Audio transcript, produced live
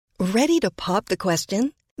Ready to pop the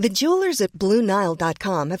question? The jewelers at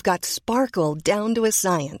BlueNile.com have got sparkle down to a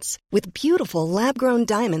science with beautiful lab-grown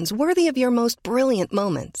diamonds worthy of your most brilliant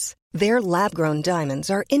moments. Their lab-grown diamonds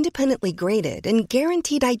are independently graded and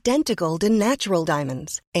guaranteed identical to natural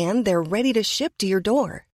diamonds, and they're ready to ship to your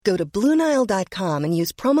door. Go to BlueNile.com and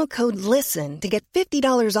use promo code LISTEN to get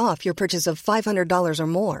 $50 off your purchase of $500 or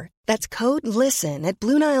more. That's code LISTEN at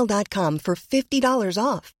BlueNile.com for $50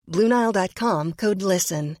 off. BlueNile.com, code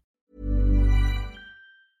LISTEN.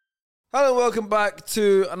 Hello and welcome back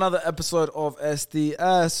to another episode of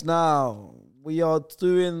SDS. Now, we are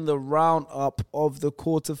doing the roundup of the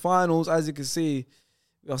quarterfinals. As you can see,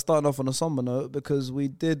 we are starting off on a somber note because we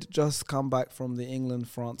did just come back from the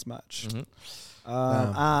England-France match.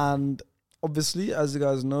 And obviously, as you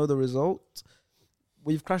guys know the result,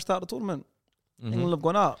 we've crashed out the tournament. England have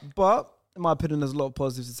gone out. But in my opinion, there's a lot of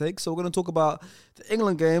positives to take. So we're going to talk about the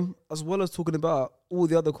England game as well as talking about all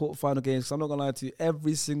the other quarterfinal games. Because I'm not going to lie to you,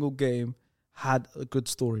 every single game had a good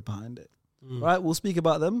story behind it. Right? We'll speak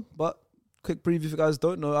about them. But quick preview if you guys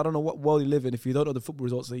don't know. I don't know what world you live in. If you don't know the football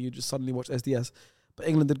results, then you just suddenly watch SDS. But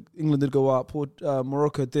England did go out.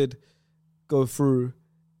 Morocco did go through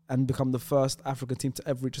and become the first African team to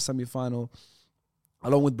ever reach a semi-final,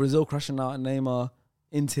 along with Brazil crashing out and Neymar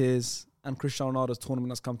in tears and Cristiano Ronaldo's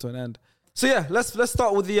tournament has come to an end. So yeah, let's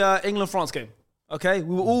start with the England-France game. Okay,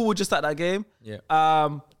 we were all just at that game. Yeah.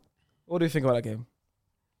 What do you think about that game?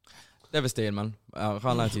 Devastated, man. I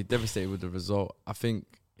can't lie to you. Devastated with the result. I think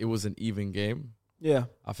it was an even game. Yeah.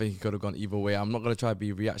 I think it could have gone either way. I'm not going to try to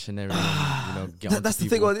be reactionary. That's the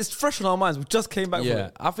thing. Well, it's fresh on our minds. We just came back from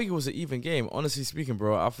it. I think it was an even game. Honestly speaking,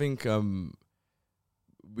 bro, I think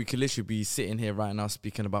we could literally be sitting here right now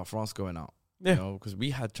speaking about France going out. Yeah. You know, because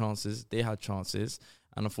we had chances, they had chances,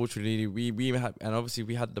 and unfortunately, we had, and obviously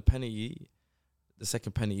we had the penalty, the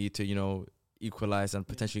second penalty to equalize and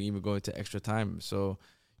potentially even go into extra time. So,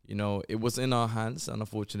 it was in our hands, and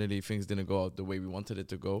unfortunately, things didn't go out the way we wanted it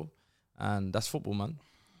to go. And that's football, man.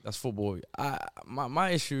 That's football. My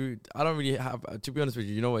issue, I don't really have, to be honest with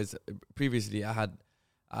you, previously I had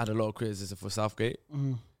a lot of criticism for Southgate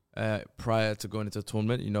prior to going into the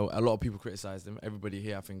tournament. A lot of people criticised him. Everybody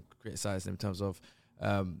here, I think, criticised him in terms of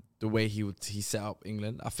the way he set up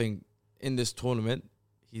England. I think in this tournament,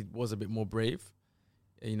 he was a bit more brave.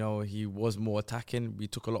 He was more attacking. We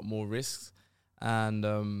took a lot more risks. And,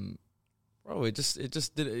 bro, it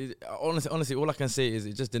just did. Honestly, all I can say is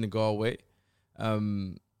it just didn't go our way.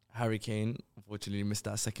 Harry Kane unfortunately missed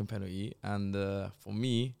that second penalty, and for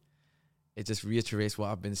me, it just reiterates what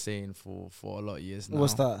I've been saying for a lot of years now.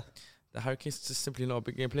 What's that? That Harry Kane's just simply not a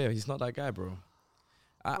big game player. He's not that guy, bro.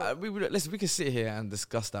 We can sit here and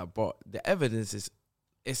discuss that, but the evidence is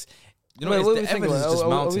the evidence is just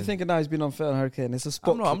mounting. Are we thinking now he's been unfair on Harry Kane? It's a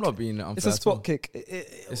spot kick. I'm not being unfair. It's a spot kick.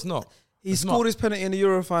 It's not. He scored his penalty in the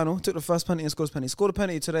Euro final, took the first penalty and scored his penalty. He scored a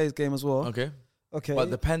penalty in today's game as well. Okay.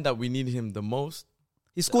 But the pen that we needed him the most.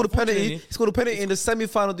 He scored a penalty. He scored a penalty in the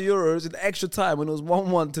semi-final of the Euros in extra time when it was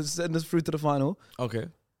 1-1 to send us through to the final. Okay.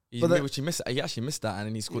 He actually missed that, and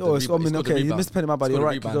then he scored the rebound. He missed the penalty, my bad. You're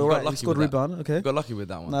right. He scored a rebound. Okay. He got lucky with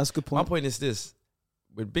that one. No, that's a good point. My point is this.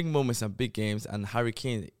 With big moments and big games and Harry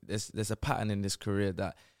Kane, there's a pattern in this career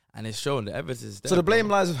that, and it's shown, the evidence is there. So the blame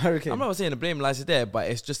lies with Harry Kane? I'm not saying the blame lies there, but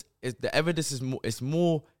the evidence is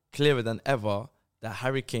more clearer than ever that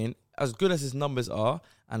Harry Kane, as good as his numbers are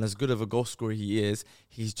and as good of a goal scorer he is,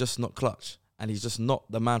 he's just not clutch. And he's just not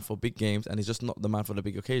the man for big games, and he's just not the man for the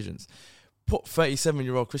big occasions. Put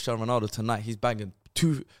 37-year-old Cristiano Ronaldo tonight, he's banging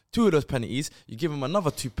two of those penalties. You give him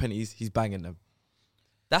another 2 penalties, he's banging them.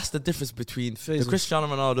 That's the difference between the Cristiano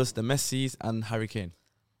Ronaldos, the Messis, and Harry Kane.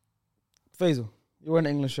 Faisal, you're wearing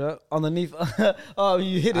an English shirt. Underneath,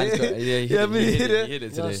 you hit it. He hit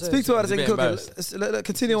it today. Speak to us. Let's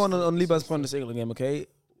continue on Liban's point in this England game, okay?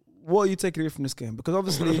 What are you taking away from this game? Because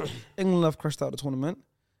obviously, England have crashed out the tournament.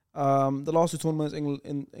 The last 2 tournaments,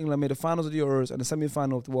 England made the finals of the Euros and the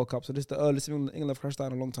semi-final of the World Cup. So this is the earliest England have crashed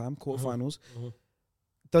out in a long time, quarterfinals.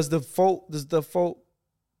 Does the fault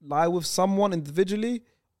lie with someone individually?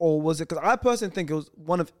 Or was it? Because I personally think it was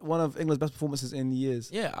one of England's best performances in years.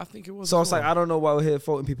 Yeah, I think it was. So it's like, I don't know why we're here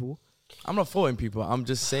faulting people. I'm not faulting people. I'm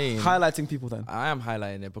just saying highlighting people. Then I am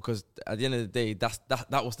highlighting it because at the end of the day,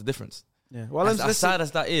 that was the difference. Yeah. Well, as sad as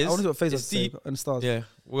that is, I want to see what Faisal said and stars. Yeah,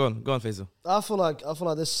 go on, Faisal. I feel like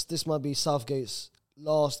this might be Southgate's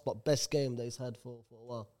last but best game that he's had for a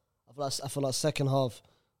while. I feel like second half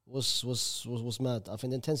was mad. I think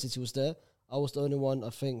the intensity was there. I was the only one, I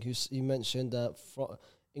think, who mentioned that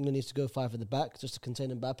England needs to go 5 at the back just to contain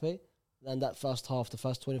Mbappe. And that first half, the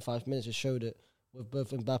first 25 minutes, just showed it with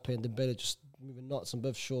both Mbappe and Dembele just moving nuts and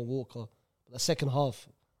both Shaw and Walker. But the second half,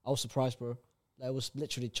 I was surprised, bro. Like, it was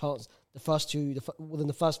literally chance. Within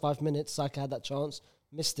the first 5 minutes, Saka had that chance,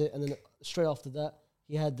 missed it, and then straight after that,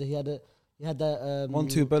 he had that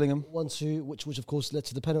 1-2 Bellingham. 1-2, which of course led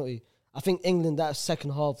to the penalty. I think England that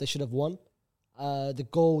second half they should have won. The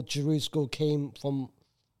goal, Giroud's goal, came from.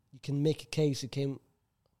 You can make a case. It came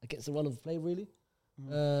against the run of play, really.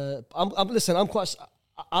 I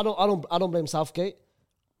don't blame Southgate.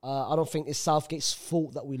 I don't think it's Southgate's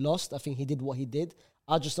fault that we lost. I think he did what he did.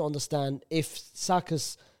 I just don't understand if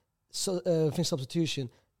Saka's substitution,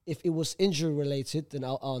 if it was injury related, then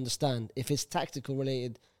I'll understand. If it's tactical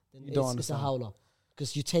related, then it's a howler.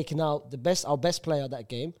 Because you're taking out our best player that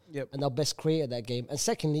game and our best creator that game. And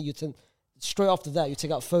secondly, straight after that, you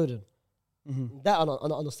take out Foden. That I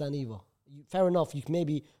don't understand either. Fair enough, you can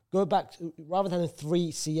maybe go back, rather than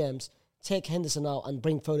 3 CMs, take Henderson out and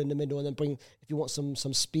bring Foden in the middle, and then if you want some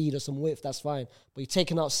speed or some width, that's fine. But you're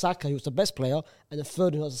taking out Saka, who's the best player, and then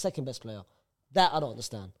Foden, who's the second best player. That I don't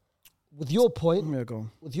understand. With your point, I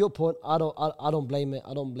don't blame it.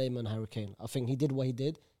 I don't blame it on Harry Kane. I think he did what he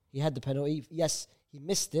did. He had the penalty. Yes, he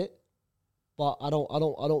missed it, but I don't.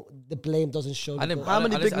 The blame doesn't show. How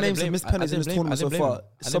many big names have missed penalties in this tournament so far?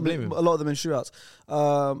 A lot of them in shootouts.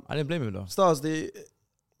 I didn't blame him though. Stars, do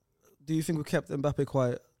you think we kept Mbappe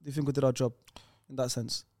quiet? Do you think we did our job in that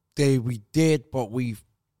sense? We did, but what do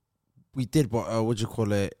you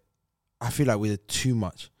call it? I feel like we did too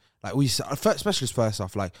much. Like especially first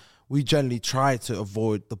half, like we generally tried to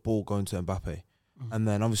avoid the ball going to Mbappe, and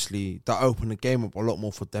then obviously that opened the game up a lot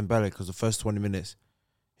more for Dembele because the first 20 minutes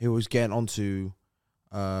he was getting onto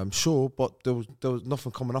Shaw, but there was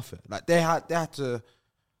nothing coming off it. Like they had to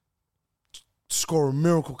score a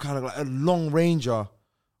miracle, kind of like a long ranger.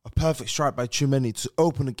 A perfect strike by Tchouameni to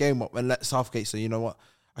open the game up and let Southgate say, you know what,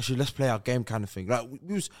 actually let's play our game, kind of thing. Like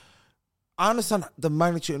I understand the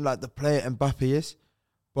magnitude of like the player Mbappe is,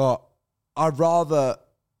 but I'd rather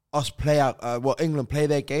us play out England play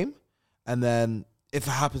their game, and then if it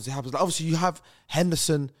happens, it happens. Like, obviously, you have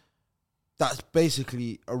Henderson, that's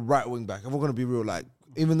basically a right wing back. If we're gonna be real, like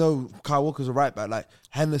even though Kyle Walker's a right back, like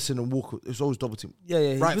Henderson and Walker, it's always double team.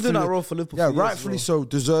 Yeah, he's been doing that role for Liverpool. Yeah, rightfully so,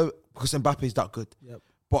 deserve because Mbappe's that good. Yep.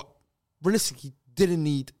 But realistically, didn't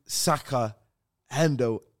need Saka,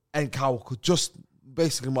 Hendo, and Kyle Walker, just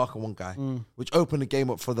basically marking one guy, which opened the game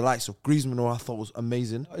up for the likes of Griezmann, who I thought was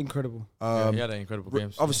amazing. Incredible. He had an incredible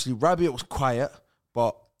game. Obviously, Rabiot was quiet,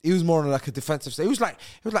 but he was more on like a defensive state. He was like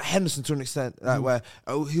Henderson to an extent, like where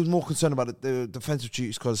he was more concerned about the defensive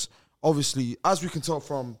duties because obviously, as we can tell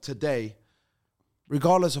from today,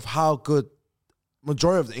 regardless of how good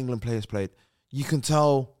majority of the England players played, you can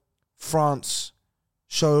tell France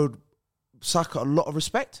showed Saka a lot of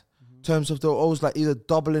respect in terms of they were always like either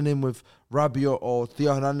doubling in with Rabiot or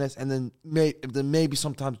Theo Hernandez, and then maybe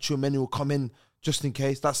sometimes Tchouameni will come in just in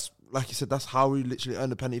case. That's, like you said, that's how we literally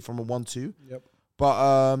earned a penalty from a 1-2. Yep.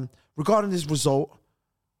 But regarding this result,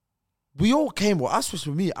 we all came, well, as for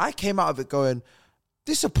me, I came out of it going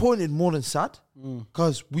disappointed more than sad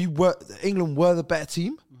because England were the better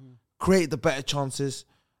team, created the better chances.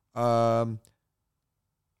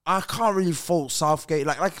 I can't really fault Southgate.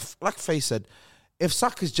 Like Faye said, if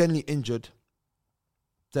Saka's genuinely injured,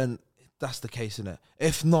 then that's the case, innit?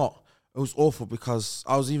 If not, it was awful because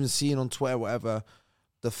I was even seeing on Twitter, whatever,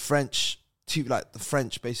 the French,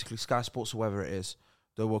 basically Sky Sports or whatever it is,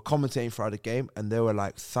 they were commentating throughout the game and they were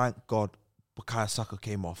like, thank God Bukayo Saka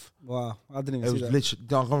came off. Wow, I didn't even see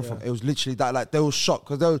that. It was literally that, like, they were shocked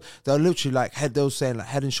because they were literally like, they were saying like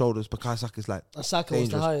head and shoulders, Bukayo Saka's like Saka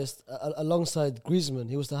dangerous. was the highest, alongside Griezmann,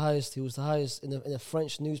 he was the highest in the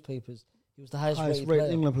French newspapers. He was the highest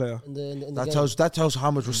rated England player. In the that game. tells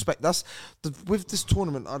how much respect. That's with this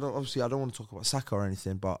tournament. I don't want to talk about Saka or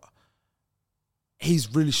anything, but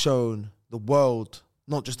he's really shown the world,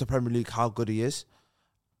 not just the Premier League, how good he is.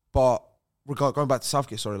 But going back to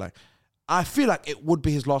Southgate, I feel like it would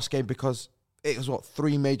be his last game because it was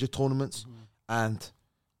 3 major tournaments, and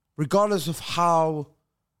regardless of how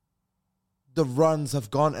the runs have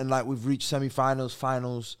gone and like we've reached semi-finals,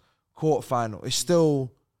 finals, quarter-final, it's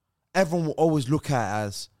still, everyone will always look at it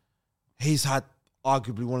as he's had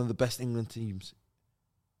arguably one of the best England teams,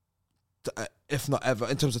 if not ever,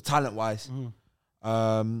 in terms of talent-wise.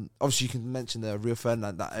 Obviously, you can mention the Rio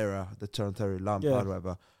Ferdinand, that era, the Terry Lampard,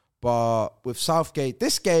 whatever. But with Southgate,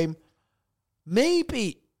 this game,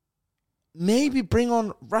 maybe bring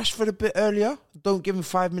on Rashford a bit earlier. Don't give him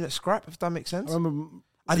 5-minute scrap, if that makes sense.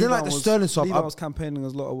 I didn't like the Sterling swap. I was campaigning a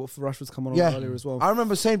lot for Rashford's coming on earlier as well. I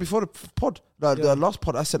remember saying before the pod, the last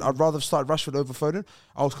pod, I said I'd rather start Rashford over Foden.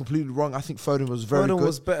 I was completely wrong. I think Foden was very good. Foden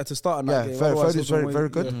was better to start in that game. Foden was very, very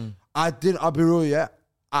good. I'll be real,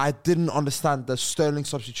 I didn't understand the Sterling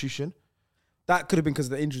substitution. That could have been because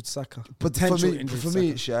of the injury to Saka. But Potential for injury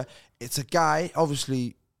me, to Saka. it's it's a guy,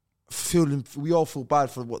 obviously, we all feel bad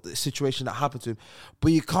for what the situation that happened to him.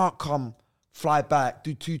 But you can't fly back,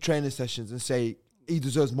 do 2 training sessions and say he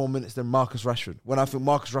deserves more minutes than Marcus Rashford, when I think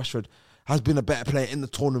Marcus Rashford has been a better player in the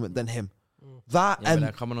tournament than him. That Yeah, and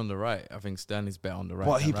but coming on the right, I think Sterling's better on the right.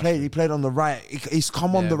 but than he played on the right. He's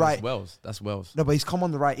come on the right. That's Wales. No, but he's come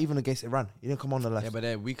on the right even against Iran. He didn't come on the left. Yeah, but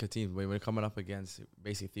they're weaker teams. We're coming up against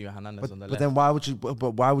basically Theo Hernandez on the But left. then why would you?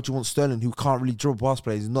 But why would you want Sterling, who can't really dribble past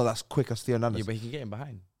players? He's not as quick as Theo Hernandez. Yeah, but he can get him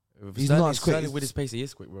behind. He's not as quick. Sterling with his pace, he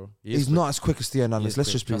is quick, bro. He's not as quick as Theo Hernandez.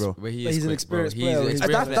 Let's just be real. But he's an experienced player. He's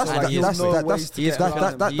That's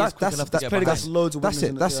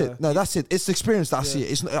it. It's the experience that I see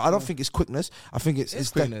it. It's not, I don't think it's quickness. I think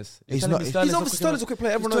it's quickness. It's not. He's obviously Sterling's a quick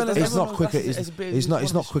player. Everyone knows that. It's not quicker. He's not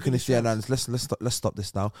It's quicker than Theo Hernandez. Let's stop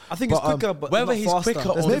this now. I think it's quicker, but whether not he's faster. quicker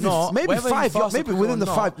or Maybe not, maybe whether he's 5 yards. faster Maybe or within the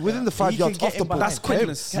not, 5 he can yards get off the him ball. behind. That's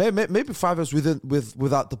quickness. Maybe 5 yards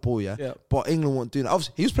without the ball. Yeah. But England won't do that.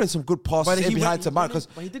 Obviously, he was playing some good passes in behind to Mount because.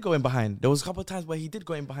 But he did go in behind. There was a couple of times where he did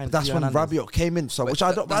go in behind. That's Theo when Hernandez. Rabiot came in, so But which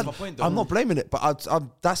I don't. that's my point, though. I'm not blaming it, but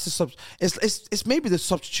that's the it's maybe the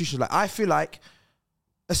substitution. Like I feel like,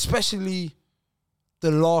 especially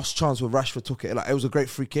the last chance where Rashford took it, like it was a great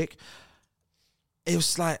free kick. It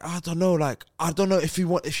was like I don't know if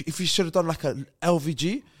you should have done like a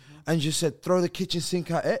LVG and just said throw the kitchen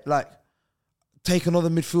sink at it, like take another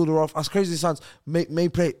midfielder off. As crazy as it sounds, may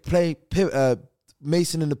play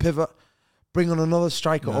Mason in the pivot. Bring on another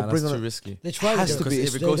striker or bring that's on too risky. They tried has it. to be.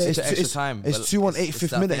 If it goes into extra time, It's 2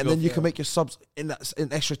 85th minute, and then you can make your subs in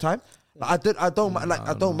extra time. Like, I don't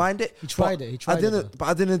mind it. He tried it. But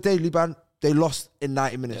at the end of the day, Liban, they lost in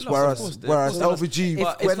 90 minutes, whereas LVG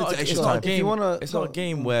went into extra time. It's not a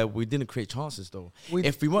game where we didn't create chances, though.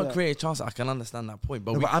 If we weren't creating chances, I can understand that point.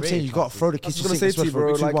 But I'm saying you got to throw the I was kitchen going to sink. say to you,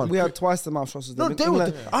 bro, like, we had twice the amount of shots as them. No, they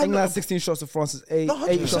England, were. England had 16 shots to France's 8. No,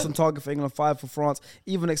 8 100%. shots on target for England, 5 for France.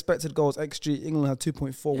 Even expected goals, XG, England had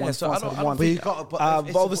 2.4, Yeah, one so France I had don't 1. But you got, but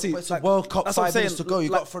obviously, it's a like, World Cup. that's what I'm 5 minutes saying, to go. You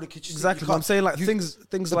like, got to throw the kitchen sink. Exactly. I'm saying like things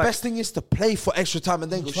The like best thing is to play for extra time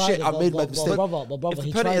and then go, tried shit, it, I but- made my but- mistake. but if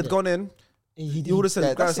he the penalty tried had it. gone in, He you would have said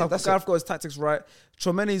Yeah, that's it, that's Gareth got his tactics right.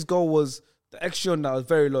 Chouameni's goal was the XG on that was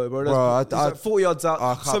very low, bro. It's like 40 yards out,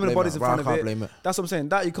 I can't so many blame bodies it, in bro. front I of can't it. blame it. That's what I'm saying.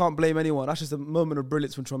 That you can't blame anyone. That's just a moment of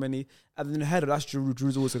brilliance from Chouameni. And then the header, that's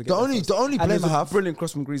Drew's always going to get The only and blame there's I a have. brilliant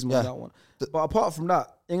cross from Griezmann Yeah. on that one. But apart from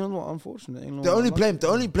that, England were unfortunate. England The were only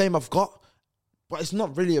unlucky. blame I've got, but it's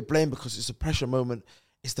not really a blame because it's a pressure moment,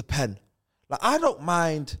 it's the pen. Like, I don't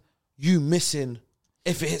mind you missing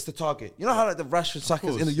if it hits the target. You know how like the Rashford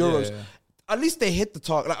Sakas in the Euros, at least they hit the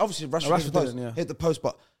target. Like obviously Rashford hit the post,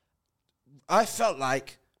 but I felt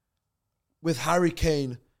like with Harry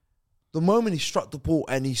Kane, the moment he struck the ball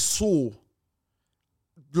and he saw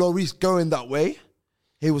Lloris going that way,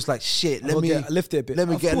 he was like, "Shit, let me lift it a bit." Let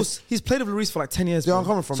me of get course, he's played with Lloris for like 10 years. Yeah, bro. I'm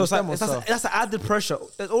coming from. So it's like, Them ones, that's the added pressure.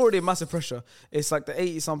 There's already a massive pressure. It's like the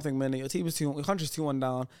 80-something minute. Your team is your country's 2-1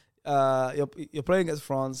 down. You're playing against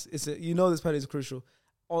France. This penalty is crucial.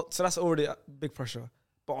 So that's already a big pressure.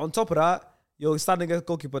 But on top of that, you're standing against a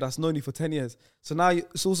goalkeeper that's known you for 10 years. So now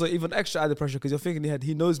it's also even extra added pressure because you're thinking in your head,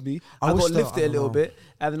 he knows me. I got to lift it a little bit.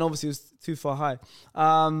 And then obviously it was too far high.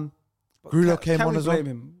 Grilo came on as well.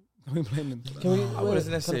 Can we blame him? I wouldn't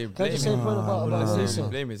necessarily Can I just say a point about Mason?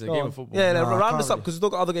 blame it. It's a Go game on. of football. Yeah, Nah, I round can't this up because we've still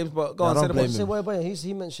got other games. But go on, don't say the blame point. him.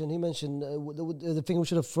 He mentioned the thing we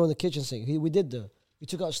should have thrown the kitchen sink. We did though. We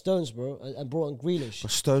took out Stones, bro, and brought in Grealish. But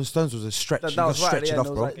Stones was a stretch. That You got was right, stretch it yeah, off, no, it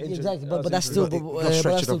was bro. like injured. Exactly, That was but that's injured. still. You got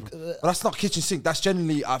stretch it But off. But that's not kitchen sink. That's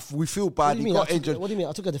generally we feel what bad. do you He mean? got injured. What do you mean?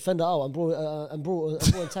 I took a defender out and brought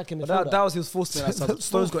attacking But midfielder. that was he was forced to. That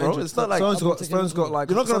Stones got Bro, injured. it's not like- Stones got like.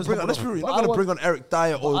 You're not gonna Stones bring. got Let's be real. You're But not I gonna want- bring on Eric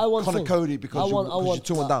Dyer but I or want Conor thing. Cody because you're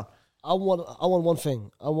 2-1 down. I want one thing.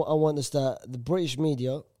 I want is that the British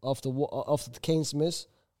media after the Kane's miss,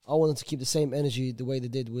 I want them to keep the same energy the way they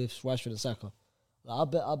did with Rashford and Saka.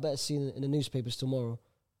 Like, I bet see in the newspapers tomorrow,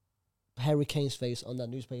 Harry Kane's face on that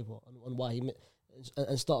newspaper on why he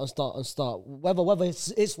and start whether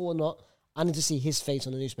it's his fault or not. I need to see his face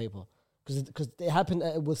on the newspaper because it happened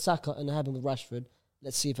with Saka and it happened with Rashford.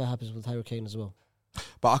 Let's see if it happens with Harry Kane as well.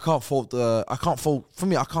 But I can't fault I can't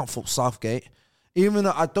fault Southgate. Even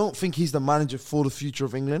though I don't think he's the manager for the future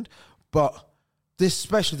of England, but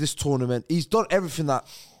especially this tournament, he's done everything that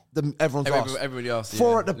everyone's asked. Everybody else.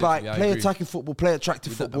 Four at the back, play attacking football, play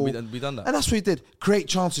attractive football. We done that. And that's what he did. Create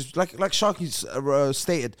chances. Like Sharky's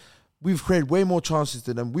stated, we've created way more chances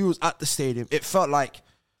than them. We was at the stadium. It felt like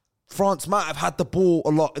France might have had the ball a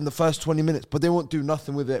lot in the first 20 minutes, but they won't do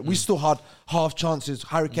nothing with it. We still had half chances.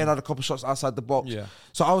 Harry Kane had a couple shots outside the box. Yeah.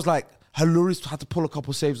 So I was like, Lloris had to pull a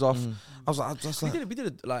couple saves off. I was like, We did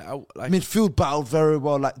it like midfield battled very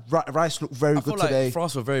well. Like Rice looked very I good feel today. like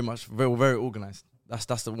France were very organized.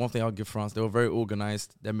 That's the one thing I'll give France. They were very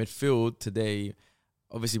organized. Their midfield today,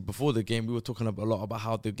 obviously before the game, we were talking a lot about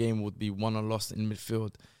how the game would be won or lost in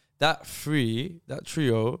midfield. That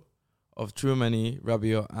trio of Tchouaméni,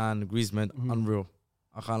 Rabiot, and Griezmann, unreal.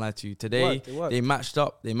 I can't lie to you. Today, It worked. they matched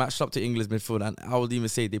up. They matched up to England's midfield, and I would even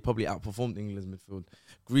say they probably outperformed England's midfield.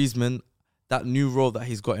 Griezmann, that new role that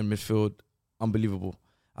he's got in midfield, unbelievable.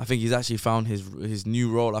 I think he's actually found his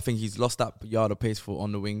new role. I think he's lost that yard of pace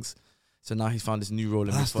on the wings. So now he's found this new role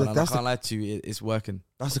in midfield. And I can't lie to you, it's working.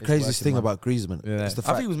 That's the It's craziest working, thing man. about Griezmann. Yeah. It's the I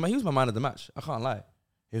fact think he was my man of the match. I can't lie.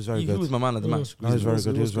 he was very He good. was my man of the match. No, he was very Griezmann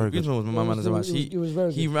good. He was very good. Griezmann was my man of the match. He was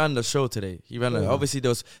very He good. ran the show today. He ran. Yeah. Obviously,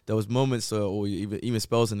 there was moments or even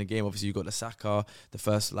spells in the game. Obviously, you got the Saka, the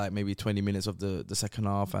first like maybe 20 minutes of the second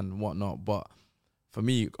half and whatnot. But for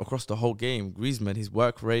me, across the whole game, Griezmann, his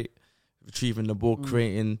work rate, retrieving the ball,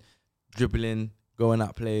 creating, dribbling, going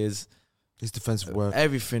at players, His defensive work.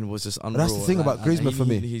 everything was just unreal. that's the thing And about Griezmann for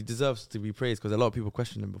me. He deserves to be praised because a lot of people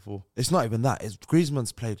questioned him before. It's not even that. It's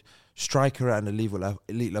Griezmann's played striker at an elite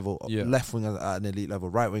level, Yeah. left wing at an elite level,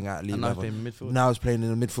 right wing at an elite And now he's level. playing midfield. Now he's playing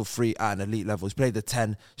in the midfield 3 at an elite level. He's played the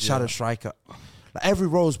 10, shadow Yeah. striker. Like every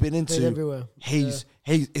role's been Played into. everywhere. He's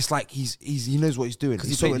it's like he knows what he's doing. Because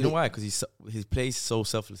He's he so plays, you know elite. why? Because he plays so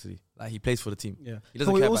selflessly. Like he plays for the team. Yeah. He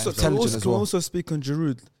doesn't Can we care about also, himself. can we Intelligent also, as can we well. also speak on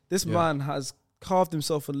Giroud? This Yeah. man has carved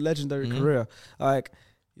himself a legendary Mhm. career. Like,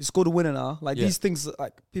 he scored a winner now. Like, Yeah. these things,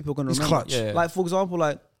 like, people are going to He's remember. clutch. Yeah. Like, for example,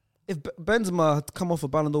 like, if Benzema had come off a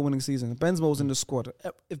Ballon d'Or winning season, Benzema was in the squad.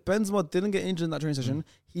 If Benzema didn't get injured in that training session,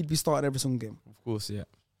 he'd be starting every single game. Of course, yeah.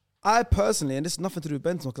 I personally, and this is nothing to do with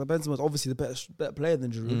Benzema, because Benzema is obviously the better player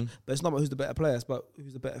than Giroud, Mm. but it's not about who's the better player, it's about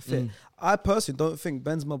who's the better fit. Mm. I personally don't think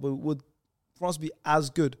Benzema would France be as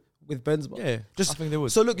good with Benzema. Yeah, Just- I think they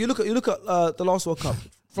would. So look, you look at the last World Cup.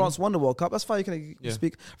 France won the World Cup. That's fine. You can Yeah.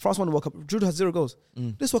 speak. France won the World Cup. Giroud has 0 goals.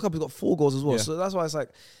 Mm. This World Cup, he's got 4 goals as well. Yeah. So that's why it's like,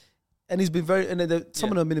 and he's been very. And then some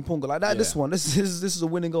of them have been important. Like that. Yeah. This one, this is a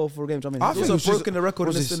winning goal for a game. Do you know I what I mean, think he's it also was just- broken the record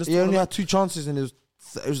in this. He only tournament. had 2 chances and it was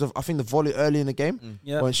I think the volley early in the game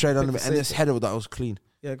Yeah, went straight under Picked me, the and this save. header that was clean.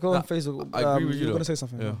 Yeah, go on Nah, Facebook. I agree with you. You're though. gonna say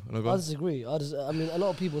something. Yeah, no, go I on. disagree. I mean, a lot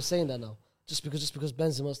of people are saying that now. Just because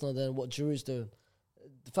Benzema's not there and what Giroud's doing.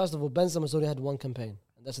 First of all, Benzema's only had 1 campaign.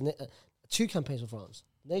 And that's 2 campaigns for France.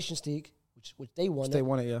 Nations League, which they won. They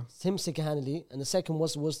won it. Yeah. Him single-handedly, and the second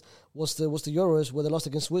was the Euros where they lost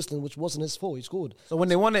against Switzerland, which wasn't his fault. He scored. So when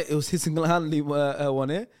they won it, it was his single-handedly won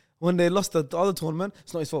it. When they lost the other tournament,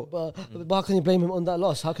 it's not his fault. But how can you blame him on that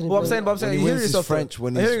loss? How can you? But I'm blame saying, he you hear wins, he's yourself. French. though.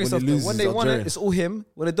 When You're he's- hearing when he yourself, though. loses, When they he's won it, Algerian. it's all him.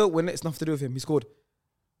 When they don't win it, it's nothing to do with him. He scored.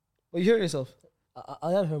 But you hearing yourself.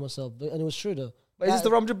 I am hearing myself, and it was true though. But is this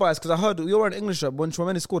the Ramjib bias? Because I heard you were in English rap when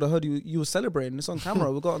Tchouaméni scored. I heard you were celebrating. It's on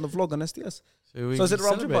camera. We got it on the vlog on SDS. we So is it Ramjib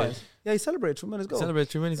celebrate. bias? Yeah, he celebrated Tchouaméni's goal. Celebrate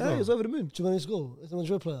Tchouaméni's Yeah, he was goal. over the moon. Tchouaméni's goal? It's a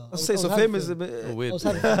Madrid player. I say so. happy Fame for is a him. bit. Oh, weird. I was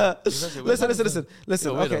happy for him. Listen. You're weird,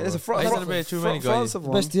 Okay, bro. listen. Why you celebrate Tchouaméni goal? France have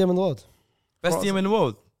won. Best DM in the world. Best France- team in the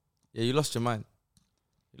world. Yeah, you lost your mind.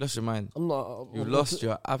 You lost your mind. I'm not. You lost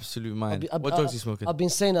your absolute mind. I've- What drugs are you smoking? I've been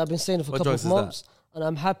saying it for a What couple drugs of is that? months, and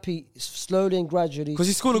I'm happy slowly and gradually. 'Cause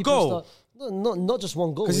he scored a people goal. start- No, not just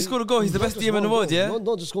one goal. 'Cause he scored a goal. He's the not best just DM in the one world, goal. yeah?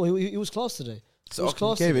 Not just goal. He was class today. So, He was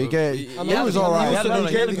class. He today. gave He it was all right. He had a He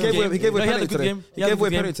good gave game. away No, he penalty had a good today. game. He gave away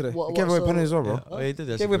penalty today. What- He gave away so- penalty as well, bro. Oh, he did.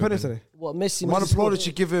 He gave away penalty today. What Messi? One Messi applauded scored-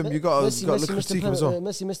 you give him. You got to Messi look missed the critique him as penalty.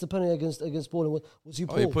 well. Messi missed the penalty against Poland. Was he Oh,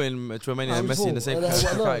 Paul? you're putting Tchouaméni and Was he Messi in the Paul? same No,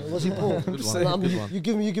 category. was he Paul? Good saying. one. Good You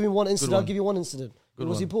one. give me one incident. one. I'll give you one incident. Good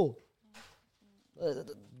Was he one. Paul?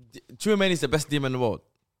 Tchouaméni is the best DM in the world.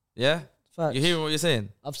 Yeah? Facts. You hearing what you're saying?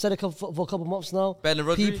 I've said it for a couple of months now. Better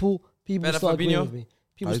than Rodri? People Better start agreeing Fabinho? with me.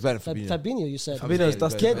 People he's better than Fabinho. Fabinho, you said. Fabinho's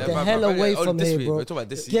that's Get Yeah, the but- hell away oh, from this here, week. bro. We're talking about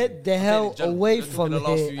this Get season. the hell I'm saying in away general. from In the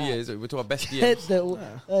last few here. years, we're talking about best Get DMs. the.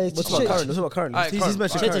 What's about current? What's about current? Alright, He's current.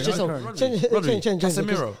 mentioned Alright, current. change, Current. Change.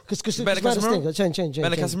 Casemiro. Because Better Casemiro? Change.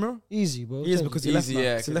 Better Casemiro? Easy, bro. He is Change because it. he left. Easy, now.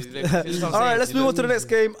 yeah. Because he 'cause left. he left. This is what I'm All right, saying. let's He move on to the left. next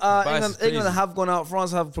game. Bias is England crazy. have gone out.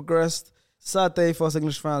 France have progressed. Sad day for us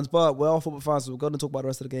English fans, but we're all football fans, so we're going to talk about the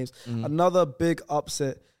rest of the games. Another big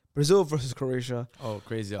upset: Brazil versus Croatia. Oh,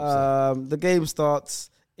 crazy upset. The game starts.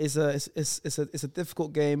 It's a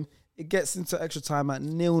difficult game. It gets into extra time at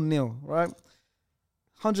 0-0, right?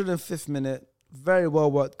 105th minute. Very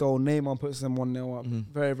well worked goal. Neymar puts them 1-0 up.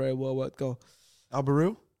 Very, very well worked goal. I'll be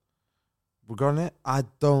real. Regarding it, I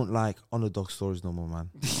don't like underdog stories no more, man.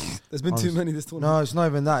 There's been too Honestly. many this tournament. No, it's not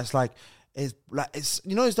even that. It's like is like it's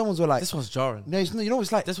it's the ones where like This one's jarring. no, it's,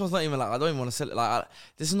 it's like This one's not even like I don't even want to sell it. Like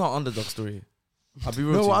this is not an underdog story. I'll be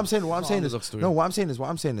real. no. to What you. I'm saying, It's not an underdog story. what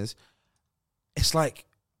I'm saying is, it's like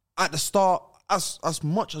at the start, as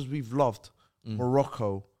much as we've loved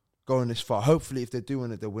Morocco going this far. Hopefully, if they're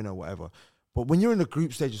doing it, they'll win or whatever. But when you're in the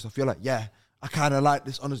group stage and stuff, you're like, yeah, I kind of like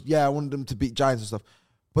this. Honest, yeah, I wanted them to beat Giants and stuff.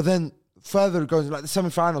 But then further it goes, like the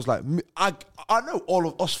semi-finals, like I know all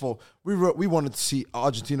of us four, we wanted to see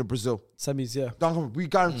Argentina, Brazil. Semis, yeah. We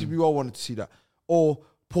guarantee we all wanted to see that. Or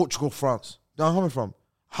Portugal, France. Where I'm coming from.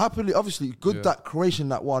 Happily, obviously, good that Croatian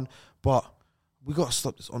that won, but we got to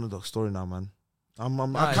stop this underdog story now, man. I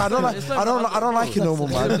don't like it no more,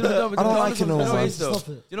 man. I don't like it no more, man. Stop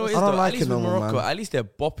it. You know what it is I don't though? like At least it no with more, Morocco, man. at least they're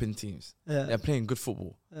bopping teams. Yeah. They're playing good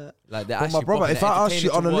football. Yeah. Like they're But actually my brother, bopping, if they're I ask you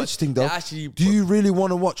entertaining on to a watch. lich thing though, They're actually do you really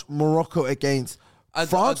want to watch Morocco against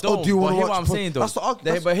France, or do you want to watch? what I'm saying though. That's the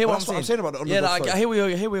argument. But hear what I'm saying about the underdog. Yeah, like, I hear where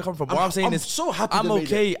you're coming from. What I'm saying I'm is, so happy I'm they made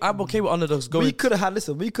okay. I'm okay with underdogs going. We could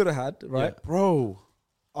have had, right? bro.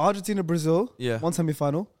 Argentina, Brazil, Yeah. one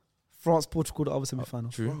semi-final. France, Portugal, the other semi-final.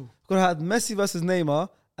 True. Could have had Messi versus Neymar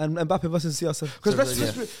and Mbappe versus CR7. Because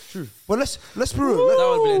let's be real.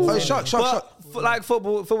 That would be Shark. Like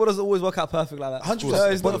football doesn't always work out perfect like that.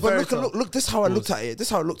 100%. It's But not a fairy tale. look, this is how I looked at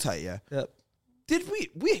it. Yeah. Yeah. Did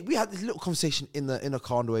we had this little conversation in the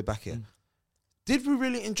car on the way back here? Did we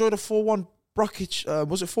really enjoy the 4-1 Brakic?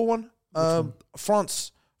 Was it 4-1?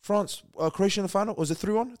 France, Croatia in the final. Was it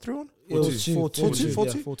 3-1? 3-1? It was 4-2.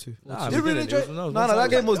 4-2. Nah, Did we really didn't. enjoy- It was No, that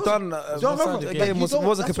game was done. Do you remember? The game wasn't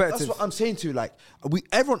That's competitive. what I'm saying to you. Like,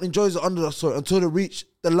 everyone enjoys the underdog story until they reach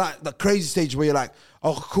the crazy stage where you're like,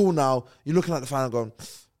 oh, cool. Now you're looking at the final, going,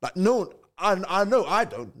 like, no one. I know I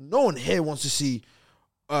don't. No one here wants to see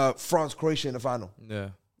France, Croatia in the final. Yeah.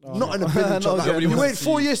 Not in a billion. No, Like, nobody you wants wait to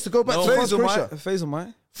 4 see- years to go back No. to France, Croatia. Faisal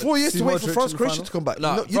might. 4 years See to wait for Modric France, in the Croatia final. to come back.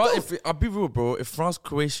 Nah, No, you don't. I'll be real, bro. If France,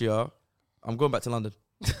 Croatia, I'm going back to London.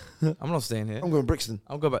 I'm not staying here. I'm going Brixton.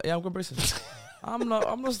 I'm going back. Yeah, I'm going Bristol. I'm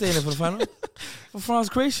not staying there for the final. For France,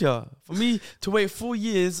 Croatia. For me to wait 4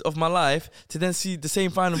 years of my life to then see the same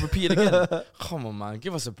final repeated again. Come on, man.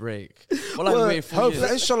 Give us a break. Well, I wait 4 Hopefully,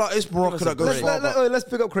 years. inshallah, it's Morocco us a that goes break. far. Let's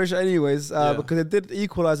pick up Croatia anyways, Yeah. because they did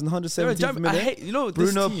equalise in the They're a 117th jammy. I minute. hate, this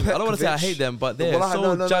Bruno team. I don't want to say I Petkovic. hate them, but they're Well,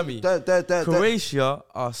 so no, jammy. they're- Croatia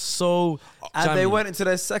are so And jammy. they went into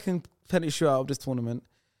their second penalty shootout of this tournament.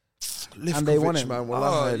 Livkovic, And they won it. man. Oh,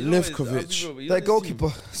 Wallahi, you know what it is? Livkovic. I'll be real, you know Their this goalkeeper,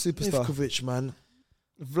 team- superstar. Livkovic, man.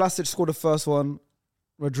 Vlasic scored the first one.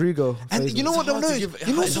 Rodrigo. And Faisal. you know what? It's hard to No, give-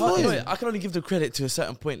 you know what's it's hard- annoying? I can only give them credit to a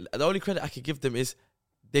certain point. The only credit I could give them is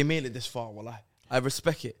they made it this far. Wallah, I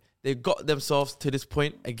respect it. They got themselves to this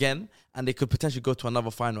point again, and they could potentially go to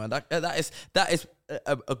another final. And that is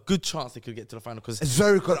a good chance they could get to the final because It's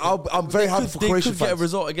very good. I'm very happy for they Croatian could get a fans.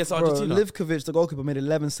 result against Bro, Argentina. Livkovic, the goalkeeper, made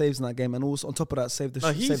 11 saves in that game, and also on top of that, saved the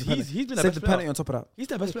No, he's saved the penalty. been their saved best the player. penalty on top of that. He's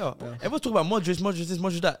their best player. Everyone's talking about Modric this,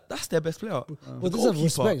 Modric that. That's their best player. Well, this is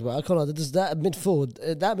respect, but I can't lie. That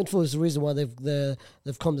midfield is the reason why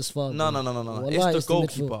they've come this far. No. Wallahi, It's the midfield.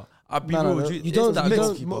 goalkeeper. I'll be No, real no, with no. you. You It's don't- that you don't-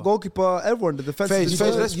 goalkeeper. Goalkeeper, everyone, the defense.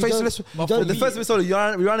 Let's face it. But The for me- defense has been solid.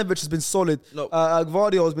 Juranovic has been solid. No.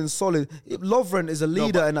 Gvardiol has been solid. Lovren is a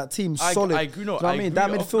leader but in that team. I Solid. agree, no, Do you know what I I mean? agree. That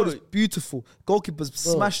Oh, midfield no. is beautiful. Goalkeepers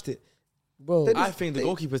smashed it. Bro. I think the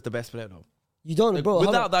goalkeeper is the best player though. You don't, bro.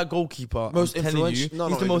 Without that goalkeeper, Most I'm telling you, influential- no, he's not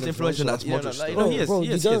the even most influential. influential, That's that's Modric. Modric He is. bro, He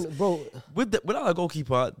you is. don't, bro. Without that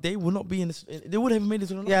goalkeeper, they would not be in this. They would have made it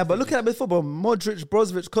to the. Yeah, but look at that midfield, bro. Modric,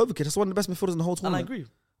 Brozovic, Kovacic. That's one of the best midfielders in the whole and I tournament. agree.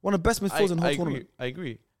 One of the best midfielders in the whole tournament. I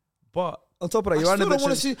agree. But On top of that, I still don't Juranovic,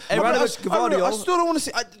 want to see. Juranovic, Gvardiol. I still don't want to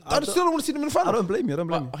see. I still don't want to see them in the I final. don't blame you. I don't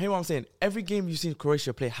blame you. hear what I'm saying. Every game you've seen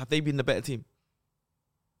Croatia play, have they been the better team?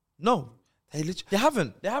 No, They literally- they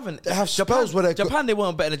haven't. They haven't. They have spells where they're good. Japan, they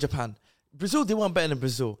weren't better than Japan. Brazil, they weren't better than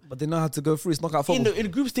Brazil. But they know how to go through. It's knockout In football. the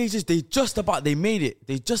group stages, they made it.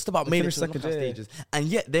 They just about made it finished to the second, knockout yeah. stages, and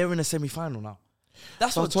yet they're in a semi-final now.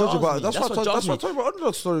 That's I what told you jars about. me. That's what I jars me. told you about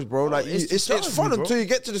underdog stories, bro. Like it's it's jars fun me, bro. until you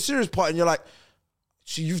get to the serious part and you're like,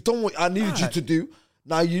 so you've done what I needed you Right. to do.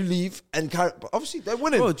 Now you leave and carry. But obviously they're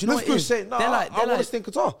winning. Bro, do you know what it Liverpool is? saying, "No, They're like- I they're want to like- stay in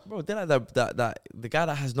Qatar." Bro, they're like the guy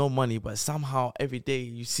that has no money, but somehow every day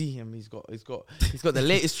you see him, he's got the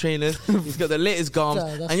latest trainers, he's got the latest garms,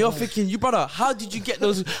 Yeah, that's and you're right. thinking, you brother, how did you get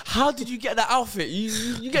those? How did you get that outfit?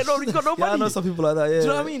 You got no Yeah, I money. know some people like that. Yeah. Do you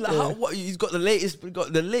know what I mean? Like, yeah. how, what, he's got the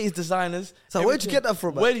latest designers. So where'd you everything. get that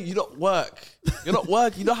from, man? Where do you not work? You're not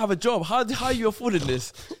working. You don't have a job. How are you affording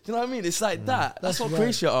this? Do you know what I mean? It's like that. That's what right.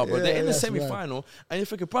 Croatia are, bro. Yeah, They're in the that's semi-final, and you're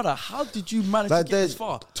thinking, brother, how did you manage Like to get this they're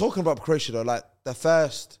far? talking about Croatia though, like the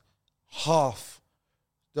first half,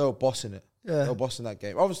 they were bossing it. Yeah. They were bossing that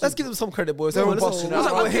game. Obviously, Let's give them some credit, boys. They were Let's- bossing let's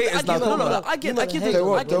out. not go haters now. No, Come on. I give They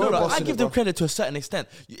were bossing give it, them bro. credit to a certain extent.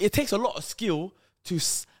 It takes a lot of skill to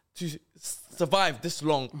survive this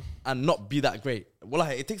long and not be that great. Well,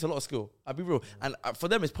 it takes a lot of skill. I'll be real. And for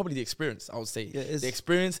them, it's probably the experience, I would say. Yeah, it is. The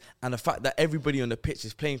experience and the fact that everybody on the pitch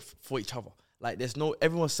is playing for each other. Like,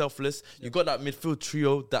 everyone's selfless. You got that midfield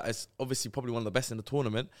trio that is obviously probably one of the best in the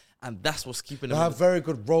tournament. And that's what's keeping they them. have very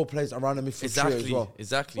good role players around the midfield trio as well.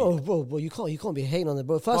 Exactly. Bro, you can't be hating on it,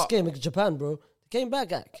 bro. First game against Japan, bro. They came back.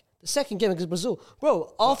 The second game against Brazil,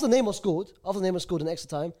 bro. After Neymar scored in extra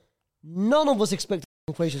time, none of us expected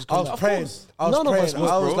Croatia's I was comeback. praying. I was None of praying. us, I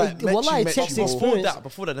was bro. like, Wallah, it Mechi, takes Mechi, experience.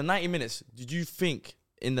 Before that, the 90 minutes, did you think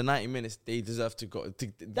in the 90 minutes they deserve to go?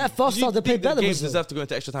 That first half, they played better than Games Brazil. deserve to go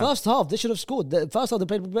into extra time. First half, they should have scored. The first half, they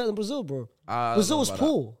played better than Brazil, bro. Brazil was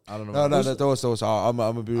poor. I don't know. No, man. there was. I'm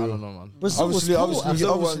gonna be I real. don't know, man. Brazil was Obviously, poor.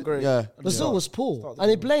 obviously, wasn't great. yeah. Brazil was poor, and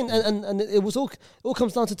they blamed, and it was all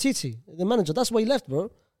comes down to Titi, the manager. That's why he left,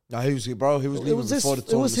 bro. No, he was leaving It was his before the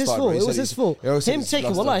tournament fault. started, bro. He It was said his fault. he always said Him it's taking,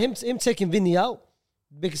 last wallah, time. him taking Vinny out,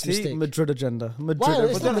 biggest See, mistake. Madrid agenda. Why? Madrid.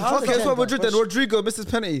 It's agenda. not Madrid Okay, so agenda. Madrid then. Rodrigo missed his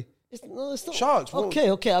penalty. It's not. Sharks, bro. Okay,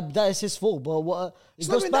 that is his fault. But what? It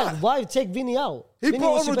not goes even back. that. Why take Vinny out? He Vinny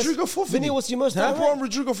brought was on your best- Rodrigo fourth. Vinny was your most He brought direct. on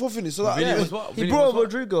Rodrigo fourth in it. So that Vinny yeah. was what? He Vinny brought was what?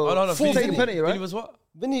 Rodrigo. Oh, no, Full taking penalty, right? Vinny was what?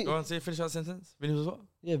 Vinny, Go on, finish that sentence. Vinny was what?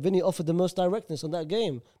 yeah, Vinny offered the most directness on that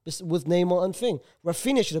game with Neymar and thing.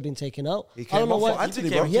 Rafinha should have been taken out. He I came don't know off why. for Anthony,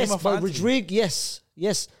 came bro. off. Yes, for but Anthony. Rodrigo,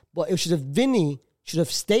 yes, but it should have Vinny should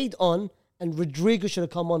have stayed on, and Rodrigo should have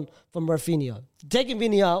come on from Rafinha. Taking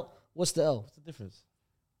Vinny out, what's the L? What's the difference?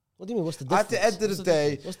 What do you mean? What's the difference? At the end of the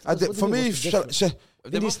day, What do for you mean, me, what's the difference?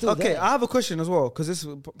 Vinny's still Okay, there. I have a question as well because this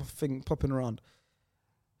thing popping around.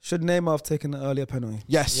 Should Neymar have taken an earlier penalty?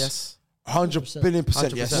 yes, Yes. 100 billion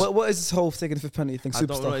percent 100%. yes. What is this whole taking the fifth penalty thing? I don't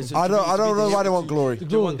know. Superstar. It's thing? I don't know why they want glory.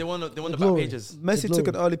 They want the back glory. pages. Messi The took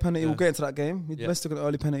an glory. early penalty. Yeah. We'll get into that game. Yeah. Messi took an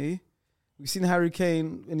early penalty. We've seen Harry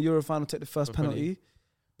Kane in the Euro final take the first A penalty. penalty,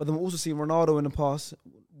 but then we've also seen Ronaldo in the past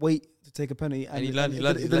wait to take a penalty and And he it learned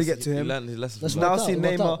didn't get to He him. learned his lesson. That's from Now that. worked see out, it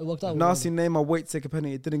worked out, Neymar. it worked out Now well. see Neymar wait to take a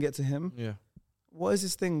penalty. It didn't get to him. Yeah. What is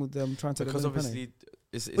this thing with them trying to take Because a winning penalty?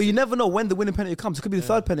 obviously, it's But you never know when the winning penalty comes. It could be the Yeah.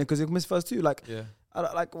 third penalty because you missed first two. Like, yeah.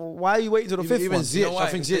 why are you waiting till the fifth Even one? Ziyech, You know why? I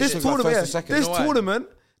think This Ziyech This took like tournament, first or second. this You know why?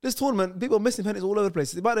 tournament, people are missing penalties all over the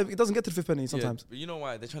place. It doesn't get to the fifth penalty sometimes. Yeah, but you know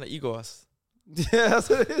why? They're trying to ego us. Yeah, that's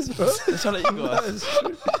what it is, bro. They're trying to ego us. It's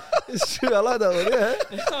true. It's true. I like that one. Yeah,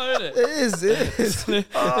 No, isn't it? it is. It is.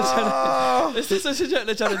 It's just a shit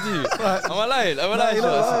they're trying to do. Am I lying? Am I Nah, lying? you're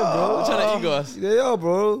not to us? lying, bro. They're trying to ego us. They are,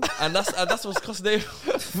 bro. And that's what's cost them.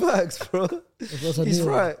 Facts, bro. That's a He's new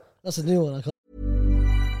one. right. That's a new one. I can't-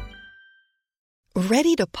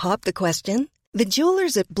 Ready to pop the question? The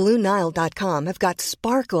jewelers at BlueNile.com have got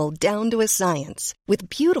sparkle down to a science with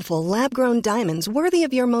beautiful lab-grown diamonds worthy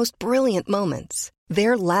of your most brilliant moments.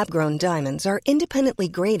 Their lab-grown diamonds are independently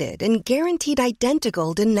graded and guaranteed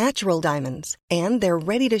identical to natural diamonds, and they're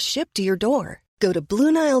ready to ship to your door. Go to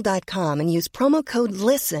BlueNile.com and use promo code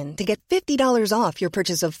LISTEN to get $50 off your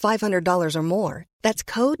purchase of $500 or more. That's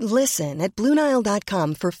code LISTEN at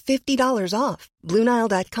BlueNile.com for $50 off.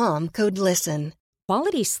 BlueNile.com, code LISTEN.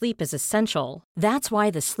 Quality sleep is essential. That's why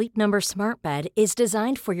the Sleep Number Smart Bed is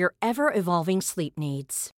designed for your ever-evolving sleep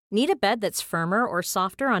needs. Need a bed that's firmer or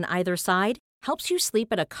softer on either side? Helps you sleep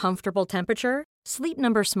at a comfortable temperature? Sleep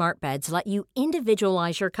Number Smart Beds let you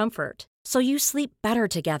individualize your comfort, so you sleep better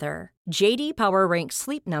together. JD Power ranks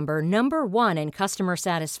Sleep Number number 1 in customer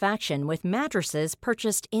satisfaction with mattresses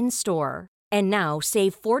purchased in-store. And now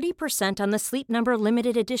save 40% on the Sleep Number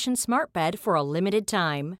Limited Edition Smart Bed for a limited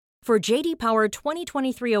time. For JD Power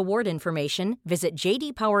 2023 award information, visit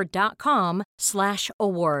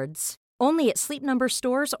jdpower.com/awards. Only at Sleep Number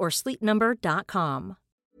stores or sleepnumber.com.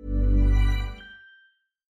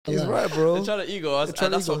 He's right, bro. They're trying to ego us, They're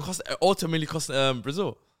trying and to that's ego. what ultimately cost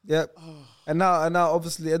Brazil. Yep. And now,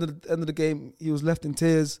 obviously, end of the game, he was left in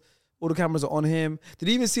tears. All the cameras are on him. Did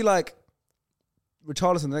you even see like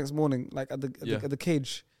Richarlison the next morning, like at the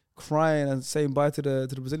cage, crying and saying bye to the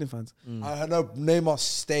Brazilian fans? I know Neymar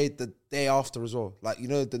stayed the day after as well. Like, you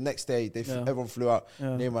know, the next day, everyone flew out. Yeah.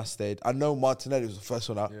 Neymar stayed. I know Martinelli was the first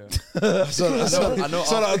one out. Yeah. I know.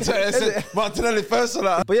 Martinelli first one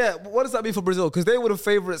out. But yeah, what does that mean for Brazil? Because they were the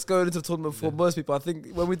favourites going into the tournament for most people. I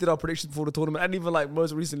think when we did our predictions before the tournament, and even like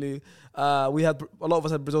most recently, we had a lot of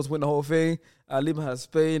us had Brazil to win the whole thing. Lima had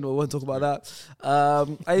Spain. We won't talk about that.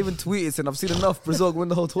 I even tweeted saying I've seen enough Brazil win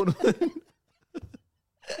the whole tournament.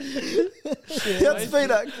 He had Spain.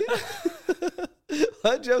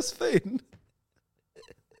 Why'd you have Spain?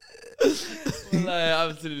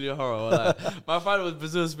 Absolutely horror. Like, my final was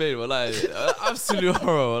Brazil Spain. Like, absolute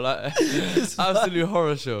horror. Like, absolute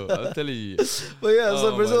horror show. I'm telling you. But yeah,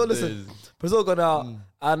 so Oh, Brazil, my listen, days. Brazil got out,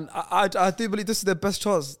 and I do believe this is their best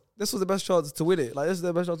chance. This was the best chance to win it. Like, this is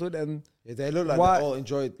their best chance to win it. And Yeah, they look like Why- they all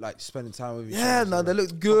enjoyed like spending time with each yeah, other. no, so, they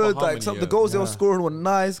looked good. harmony, Like, some yeah. the goals they were Yeah. scoring were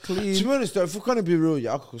nice, To clean. be honest, though, if we're gonna be real,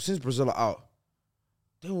 yeah, since Brazil are out,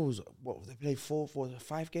 there was what they played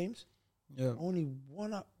 5 games. Yeah. Only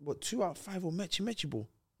 2 out of 5 were Mechi ball.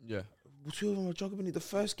 Yeah. 2 of them were Jogabani. The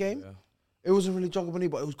first game, Yeah. it wasn't really Jogabani,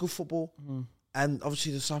 but it was good football. Mhm. And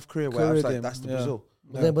obviously the South Korea, where I was Korea like, game, that's the yeah. Brazil.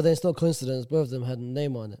 But then it's not coincidence. Both of them had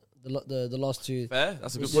Neymar on it. The last two. Fair.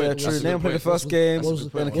 That's a good Yeah, point. true. That's a Neymar good played the point. first game, was-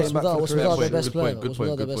 then it was came back for the was Korea without their game. best Good player. point. Good Was point.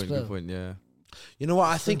 without their Good best point. Good player. point. Yeah. You know what?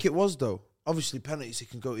 I think it was though. Obviously penalties, it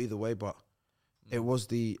can go either way, but it was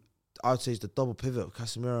I would say it's the double pivot of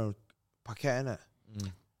Casemiro and Paqueta,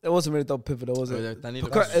 innit? It wasn't really double pivot, was Oh, it? yeah, Danilo.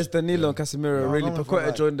 It's Danilo Yeah. and Casemiro. Yeah, really, I'm going for Paqueta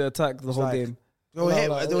like- joined the attack the it's whole like- game. They were hit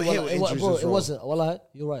with injuries Bro, as it well. wasn't. Well,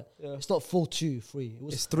 you're right. Yeah. It's not 4-2-3. It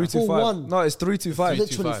was It's 3-2-5. 4-1. No, it's 3-2-5. It's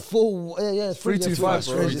Literally 3-2-5. 4. Yeah, 3-2-5, It's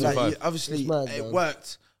bro. crazy. Like, 3-2-5. obviously, It's mad, it man.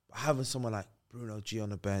 worked. But having someone like Bruno G on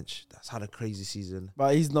the bench that's had a crazy season.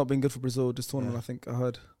 But he's not been good for Brazil this tournament. Yeah. I think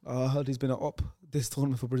I heard he's been an op this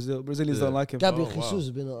tournament for Brazil. Brazilians Yeah. don't like him. Gabriel Oh, wow. Jesus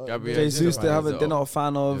has been. Gabriel Jesus, Yeah. they haven't. Yeah. They're not a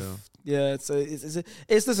fan of. Yeah, it's listen.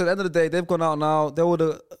 At the end of the day, they've gone out now. They were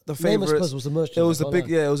the Neymar's favorites. Spurs was the merchant. It was I a can't big,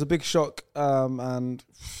 lie. yeah, it was a big shock. And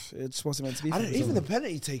it just wasn't meant to be. I for don't, Brazil. even the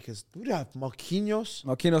penalty takers. We have Marquinhos.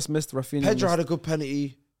 Marquinhos missed. Rafinha Pedro missed. had a good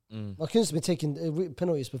penalty. Marquinhos has been taking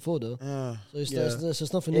penalties before though, Yeah. so it's, Yeah.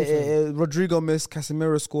 it's nothing new for him. Rodrigo missed.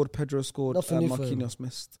 Casemiro scored. Pedro scored. Nothing And new for him. Marquinhos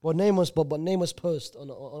missed. But Neymar's post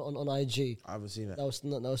on IG I haven't seen it. that was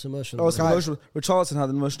emotional. That was man. emotional. Richarlison had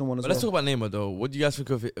an emotional one as But well. let's talk about Neymar though. What do you guys think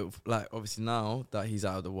of it? Like, obviously now that he's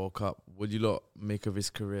out of the World Cup, what do you lot make of his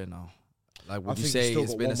career now? Like, would you think he's say still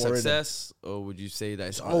it's got been a one more in him. success, or would you say that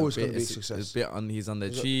it's always a gonna bit, be a it's success. a bit he's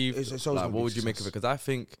underachieved? It's always Like, gonna be what a would you make of it? success.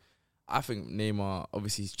 Because I think Neymar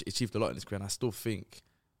obviously he's achieved a lot in his career, and I still think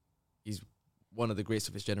he's one of the greats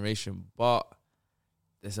of his generation. But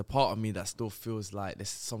there's a part of me that still feels like there's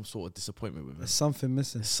some sort of disappointment with him. There's something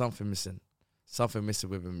missing. There's something missing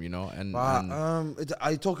with him, you know. And, But, and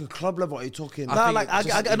are you talking club level? Or are you talking? I Nah, think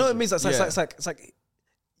like I know what it means. It's like you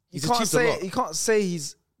He's can't achieved a say lot. you can't say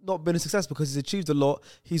he's not been a success because he's achieved a lot.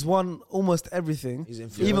 He's won almost everything. He's Even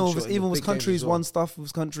influential with in even the with big country, games he's as well. won stuff with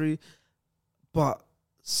his country, but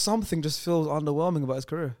something just feels underwhelming about his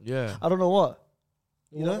career. yeah. I don't know what.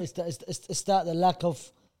 You know, is that the lack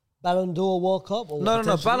of Ballon d'Or World Cup? Or No.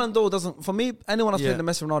 potentially? Ballon d'Or doesn't. For me, anyone that's Yeah. played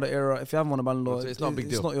the Messi Ronaldo era, if you haven't won a Ballon d'Or, It's not a big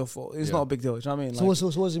deal. It's not your fault. It's Yeah. not a big deal. Do you know what I mean? So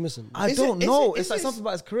Like, what's he missing? I Is don't it- know. is It's like it- something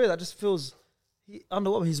about his career that just feels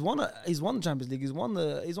underwhelming. He's won the Champions League. He's won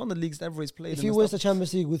the leagues ever he's played. If in he and wins stuff. the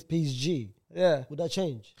Champions League with PSG, yeah. would that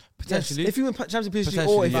change? Potentially. Yes, if you win Champions League PSG,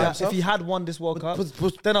 Potentially, or yeah. if he had won this World Cup,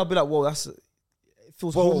 But then I'll be like, whoa, it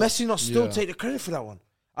feels will cold. Messi not still Yeah. take the credit for that one?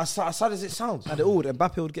 As sad as it sounds. And they all would.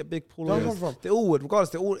 Mbappe would get big pull. Don't come from. They all would, regardless.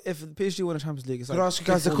 They all. If PSG win a Champions League, it's Can like. I ask you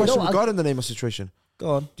guys the big question No, I- regarding the Neymar situation?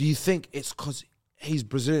 Go on. Do you think it's because he's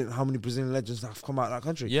Brazilian? How many Brazilian legends have come out of that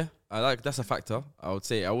country? Yeah, that's a factor. I would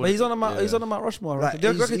say. But he's on a Mount. He's on a Mount Rushmore. Like, Right?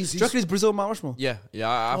 Do you reckon he's Brazil Mount Rushmore? Yeah,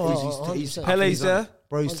 I Oh, think he's- 100%. Pele's he's on- there.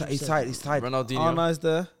 Bro, he's tight. He's tight. Ronaldinho. Arna's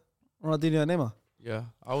there. Ronaldinho and Neymar. Yeah,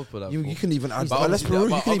 I would put that. You can even add. But Let's obviously- Peru.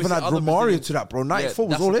 but You can even obviously add other Romario Brazilians- to that, bro. 94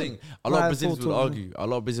 was that's all the in. thing. A lot of 94 Brazilians would total. argue. A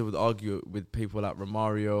lot of Brazilians would argue with people like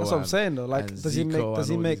Romario. That's what I'm and- saying though. Like, and does he Zico make? Does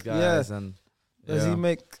he and all make? these guys Yeah. and- Does yeah. he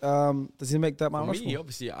make? Does he make that Mount For me, Rushmore?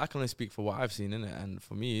 obviously, I can only speak for what I've seen in it, and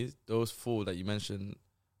for me, those four that you mentioned,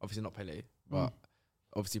 obviously not Pele, but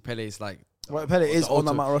obviously Pele is like. Right, Pele is the on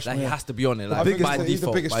that ultimate- Mount Rushmore. Like, he has to be on it. The Like, biggest- by he's the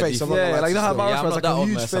default, biggest by face. I'm default. not Yeah, gonna like lie that. to you. Mount Yeah, I'm Rushmore's not like that a old,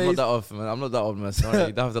 huge man. I'm face. not that old, man. I'm not that old, man. Sorry,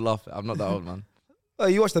 you don't have to laugh. I'm not that old, man. Oh,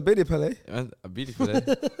 you watched the video, Pele? Man, I'm beautiful. Don't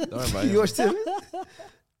worry about it. You watched him?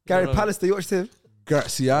 Gary no. Pallister, you watched him? I don't know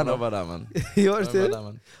Graziano. about that, man. You Don't watched know him? about that,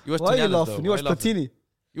 man. You watched Why are you Tonianas, laughing? though. You Why watched laughing? Platini.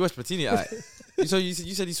 You watched Platini, aight.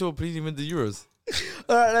 You said you saw Platini win the Euros.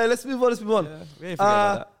 All right, let's move on. Let's move on. Yeah, we ain't forget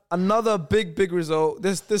about Another big result.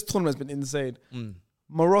 This tournament's been insane. that.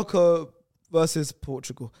 Morocco versus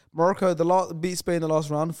Portugal. Morocco beat Spain in the last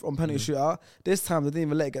round on penalty shootout. This time they didn't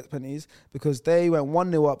even let it get the penalties because they went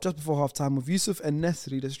 1-0 up just before half time with Yusuf and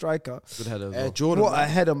Nesri, the striker. Good header as well. Jordan. What a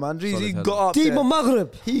header, man! Jeez, Solid he header. got up Team there. of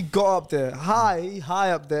Maghreb. He got up there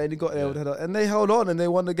high up there, and he got there with a header. And they held on and they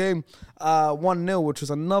won the game 1-0, which was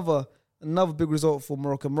another big result for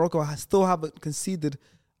Morocco. Morocco still haven't conceded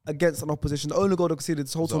against an opposition. The only goal they conceded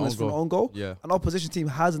this whole Was an tournament is from an own own goal. Yeah. An opposition team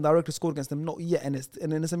hasn't directly scored against them, not yet, and it's in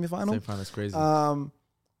the semi-final. Same fan is crazy. And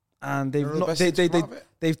they've They're the not, best they team to come out of it.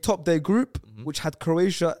 they've topped their group, Mm-hmm. which had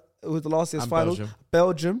Croatia with the last year's And finals.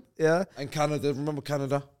 Belgium, yeah. And Canada, remember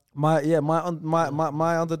Canada? My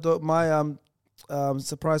underdog, my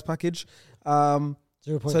surprise package.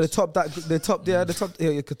 0 points. So they topped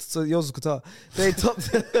so yours was Qatar.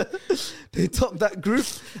 They topped that group,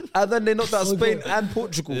 and then they knocked out Spain and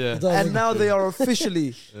Portugal. Yeah. And now they are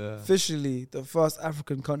officially the first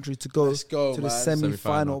African country to go, Let's go, to the man.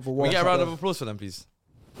 semi-final of a We World get a Cup. round of applause for them, please.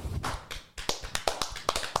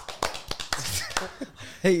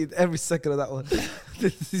 Hated every second of that one.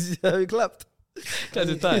 We clapped. Guys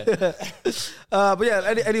are tight. But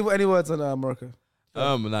yeah, any words on Morocco?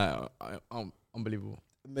 Unbelievable.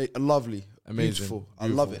 Lovely. Amazing. Beautiful. I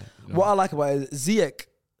love it. You know. What I like about it is Ziyech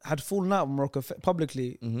had fallen out of Morocco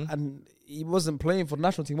publicly, Mhm. and he wasn't playing for the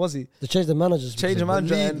national team, was he? They changed the managers. Changed the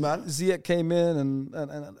manager, lead, and man. Ziyech came in,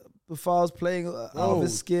 and Buffal's playing out of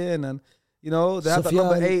his skin, and you know they have that Sufyan,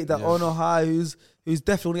 number 8, that yeah. Ono High, who's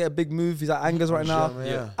definitely a big move. He's at Angers right now.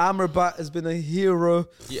 Yeah. Amrabat has been a hero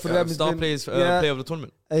for them. He's Star been- players, yeah, player of the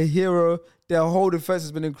tournament. a hero. Their whole defense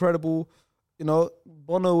has been incredible. You know,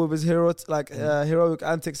 Bono with his heroic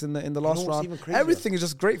antics in the last what's round. even crazier? Everything is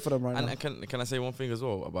just great for them right now. And can I say one thing as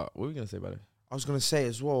well about what were we gonna say about it? I was gonna say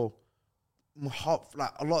as well,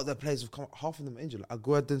 a lot of their players have come. Half of them are injured. Like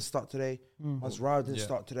Aguerd didn't start today. Masraoui didn't Yeah.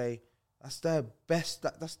 start today. That's their best.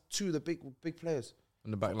 That's two of the big players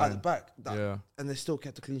In the back at line. the back. Yeah. And they still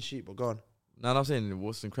kept a clean sheet. But go on. Now I'm saying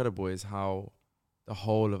what's incredible is how the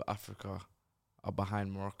whole of Africa are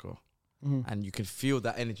behind Morocco. And you can feel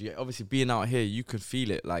that energy. Obviously, being out here, you can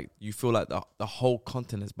feel it. Like you feel like the whole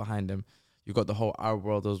continent is behind them. You got the whole Arab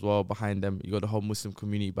world as well behind them. You got the whole Muslim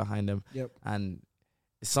community behind them. Yep. And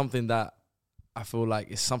it's something that I feel like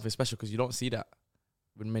is something special because you don't see that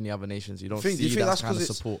with many other nations. You don't Do you see think that that's kind of 'cause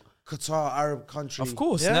it's support. Qatar, Arab country. Of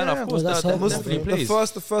course, Yeah, no, yeah. of course, Well, that's that how definitely Muslim-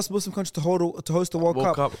 plays. the first Muslim country to host the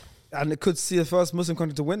World Cup, and it could see the first Muslim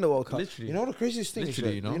country to win the World Cup. Literally. You know the craziest thing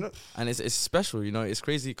Literally, is, you know? And it's special, you know. It's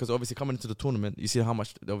crazy because obviously coming into the tournament, you see how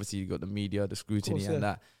much obviously you got the media, the scrutiny, Of course, and yeah.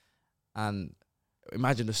 that. And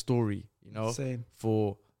imagine the story, you know, Insane.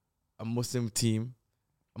 for a Muslim team,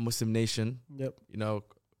 a Muslim nation, Yep. you know,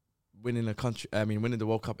 winning the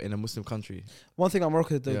World Cup in a Muslim country. One thing about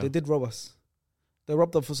Morocco, they Yeah. did rob us. They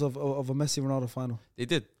robbed us of a Messi Ronaldo final. They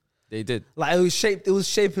did. Like it was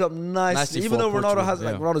shaping up nicely. Nicely Even for though Ronaldo Portugal, has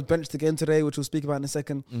yeah. Ronaldo's benched again today, which we'll speak about in a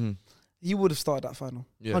second. Mm-hmm. He would have started that final,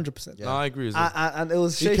 Yeah. 100%. No, I agree with that. And it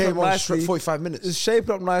was he shaping up came on nicely. straight 45 It was minutes.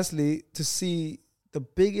 shaping up nicely to see the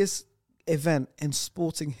biggest event in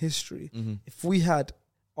sporting history. Mm-hmm. If we had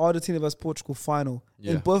Argentina versus Portugal final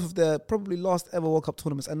Yeah. in both of their probably last ever World Cup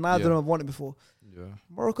tournaments, and neither of them have won it before. Yeah.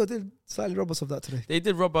 Morocco did slightly rob us of that today. They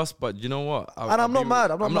did rob us, but you know what? I'm not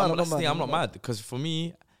mad. I'm not mad. I'm not mad because for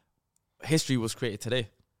me, history was created today.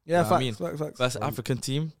 Yeah, You know what I facts, mean? facts. First African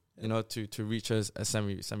team, you know, to reach a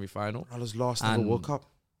semi-final. Ronaldo's last ever And- World Cup.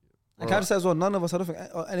 And can I just say as well, none of us, I don't think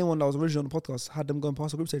anyone that was originally on the podcast had them going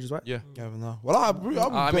past the group stages, right? Yeah. Yeah, no. Well,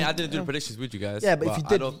 I mean, I didn't do the predictions with you guys. Yeah, but if you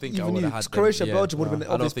did, I don't think I even would you, have had Croatia, them. Yeah. Belgium would have been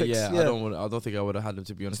I don't obvious think. picks. Yeah, I don't think I would have had them,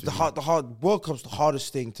 to be honest. the with you. hard World Cup's the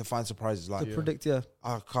hardest thing to find surprises. to Like predict, yeah.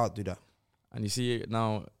 I can't do that. And you see it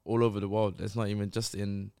now all over the world. It's not even just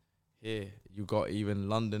in here. You got even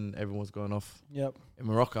London. Everyone's going off. Yep. In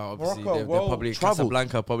Morocco, obviously, Morocco, they're well probably travelled.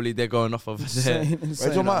 Casablanca. Probably they're going off over there. Insane, Wait,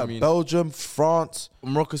 insane. don't matter. I mean? Belgium, France,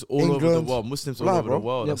 Morocco's all over the England. world. Muslims all Right, over bro. the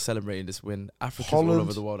world Yep. are celebrating this win. Africans all Holland.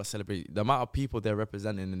 over the world are celebrating. The amount of people they're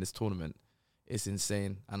representing in this tournament is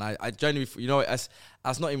insane. And I genuinely, you know, as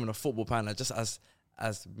not even a football fan, just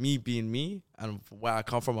as me being me and where I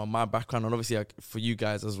come from and my background, and obviously for you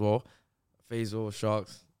guys as well, Faisal,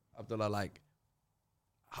 Sharks, Abdullah, like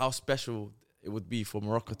how special it would be for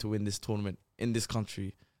Morocco to win this tournament in this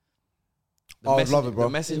country. I would love it, bro. The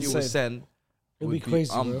message you would Insane. send It'd would be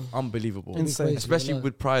crazy, bro. unbelievable. It'd be Insane. crazy, Especially like-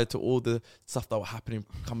 with prior to all the stuff that were happening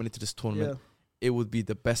coming into this tournament, Yeah. it would be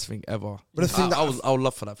the best thing ever. But the thing that I would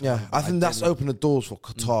love for that. For Yeah, them. I think that's genuinely- opened the doors for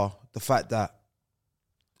Qatar. The fact that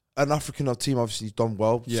an African team obviously has done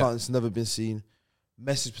well, Yeah. something's never been seen.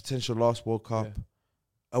 Messi's potential last World Cup, Yeah.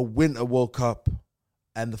 a Winter World Cup,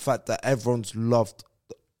 and the fact that everyone's loved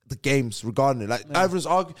the games regarding it. Like everyone's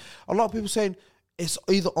arguing, a lot of people saying it's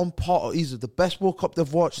either on par or either the best World Cup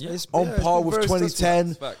they've watched, Yeah. on Yeah, it's par been with very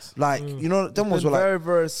 2010. Facts. Like you know, them ones Been were like very,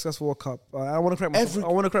 very successful World Cup. I want to correct myself. Every- I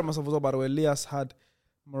want to correct myself as well. By the way, Elias had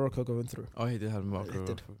Morocco going through. Oh, he did have Morocco. He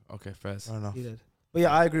did. Okay, fair. I don't know. He did. But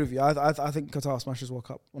yeah, I agree with you. I think Qatar smashes World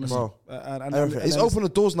Cup. Honestly, Bro. and Everything. It's and opened the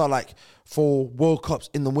doors now, like for World Cups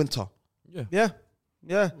in the winter. Yeah. Yeah,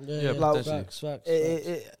 yeah. Yeah, like, potentially. facts.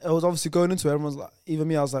 It was obviously going into it. Everyone's like, even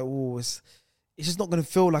me, I was like, oh, it's just not going to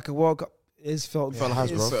feel like a World Cup. It's felt, Felt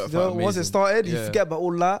nice, bro. you know, once it amazing. started, you Yeah. forget about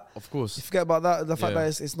all that. Of course. You forget about that, the fact Yeah.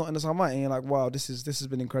 that it's not in the sunlight, and you're like, wow, this has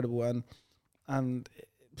been incredible, and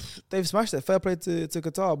they've smashed it. Fair play to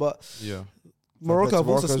Qatar, but Yeah. Morocco have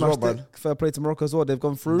also Morocco as well, smashed it. man. Fair play to Morocco as well. They've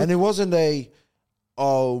gone through. And it wasn't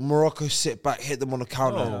Morocco sit back, hit them on the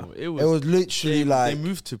counter. No, It was literally like, they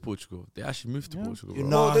moved to Portugal. They actually moved to Portugal. You bro.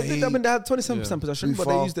 know, no, they had 27% Yeah. possession, but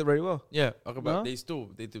they FIFA. used it very well. Yeah, okay, but No?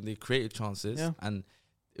 they created chances, Yeah. and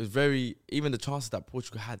it was very, even the chances that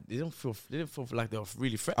Portugal had, they didn't feel like they were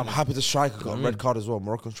really I'm threatening. happy the striker got a red card as well,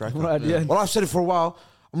 Moroccan striker. Right, yeah. Well, I've said it for a while.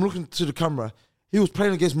 I'm looking to the camera. He was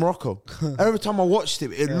playing against Morocco. Every time I watched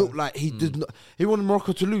him, it looked like he did not. He wanted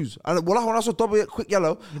Morocco to lose. And when I saw double quick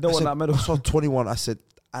yellow, You don't I want said, that medal. I saw 21. I said,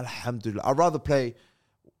 Alhamdulillah. I'd rather play.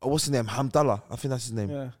 What's his name? Hamdallah. I think that's his name.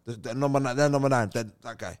 Yeah. The number 9. Their number 9.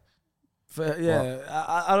 That guy.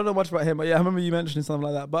 I don't know much about him, but yeah, I remember you mentioning something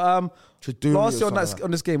like that. But Chiduri last or year something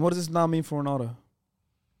on this game, what does this now mean for Ronaldo?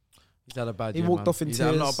 He's had a bad He year. walked man. off in He's had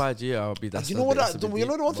tears. not a bad year. I'll be. That's you know what? that's a bit You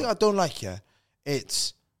know deep, the one thing but- I don't like here.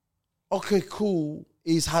 It's okay, cool.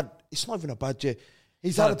 It's not even a bad year.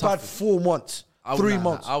 He's had a bad 4 months, I would 3 not-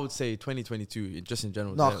 months. I would say 2022, just in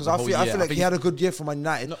general. No, the because whole I feel year. like think he had a good year for Man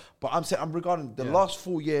United. No. But I'm saying I'm regarding the Yeah. last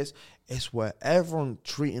 4 years. It's where everyone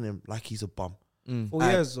treating him like he's a bum. 4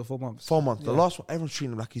 years or 4 months? 4 months. The last one, everyone's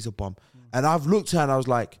treating him like he's a bum. And I've looked at it and I was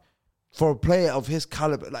like, for a player of his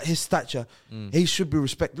caliber, like his stature, he should be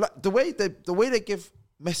respected. Like the way they give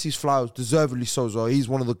Messi's flowers, deservedly so as well. He's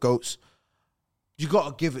one of the GOATs. You got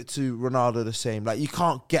to give it to Ronaldo the same. Like, you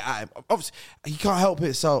can't get at him. Obviously, he can't help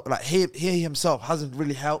it. So, like, he himself hasn't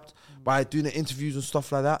really helped by doing the interviews and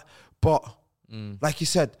stuff like that. But, like you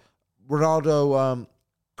said, Ronaldo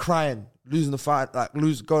crying, losing the fight, like,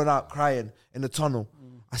 going out crying in the tunnel.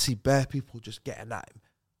 I see bare people just getting at him,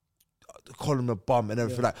 calling him a bum and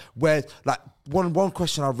everything. Like, where, like, one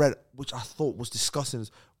question I read, which I thought was disgusting,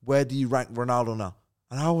 is where do you rank Ronaldo now?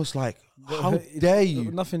 And I was like, how dare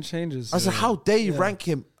you? Nothing changes. I said, how dare you rank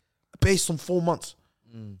him based on 4 months?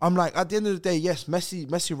 I'm like, at the end of the day, yes, Messi,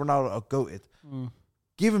 Ronaldo are goated.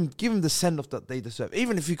 Give him the send off that they deserve.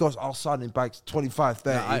 Even if he goes outside in bags 25,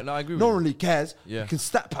 30, I agree with no you. one really cares. Yeah. You can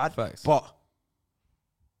stat pad, Facts. but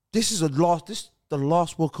this is the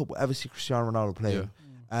last World Cup we'll ever see Cristiano Ronaldo play in.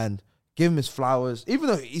 And give him his flowers. Even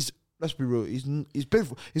though let's be real,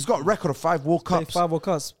 he's got a record of 5 World Cups, 5 World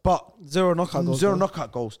Cups, but 0 knockout goals. zero though.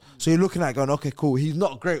 knockout goals. So you're looking at it going, okay, cool. He's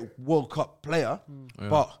not a great World Cup player,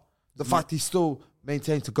 but the fact he still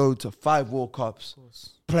maintained to go to 5 World Cups,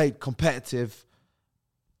 played competitive,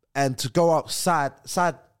 and to go out sad.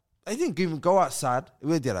 I didn't even go out sad.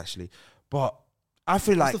 We did actually, but I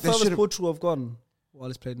feel like What's the they furthest should. Portugal have gone while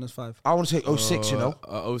he's played in those 5? I want to say 06, you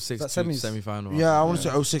know. 06 That to semis. semi-final. Yeah, I want to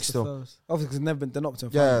say 06 still. Obviously, because they've been up to a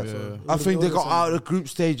Yeah, final. so I think they it got was- out of the group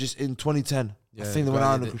stages in 2010. I think they went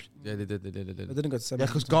out of the group. Yeah, they did. They didn't go to semi. Yeah,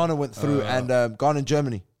 because Ghana went through and Ghana and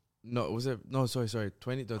Germany. No, was it? No, sorry.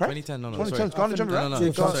 2010. No, 2010 sorry.'s Ghana and Germany, No, right? no,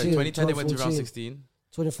 Yeah, sorry. 2010 they 2014. went to round 16.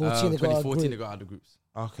 2014, they got out of 2014 they group. got out of the groups.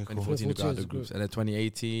 Okay, cool. 2014 they got out of the 2014 groups, and then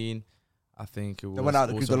 2018, I think it was. They went out of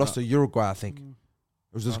the group. They also lost to Uruguay, I think. It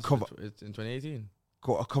was just It's in 2018.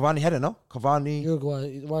 Cavani had it, no? Cavani.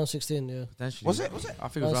 Uruguay, round 16, yeah. Potentially. Was it? I think it was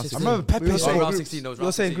Round round 16. 16. I remember Pepe We were Oh, saying saying round groups. 16. No, it was You're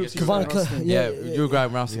round saying 16. groups. Cavani, Yeah, yeah. Uruguay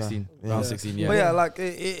round 16. Yeah. Round 16, yeah. But yeah, like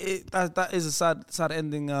that is a sad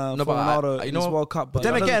ending for but Ronaldo you in know this what? World Cup. But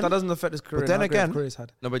then again- that doesn't affect his career. but then and how great again- his career he's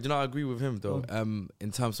had. No, but I agree with him though.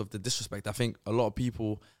 In terms of the disrespect, I think a lot of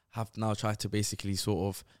people have now tried to basically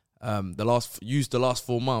sort of use the last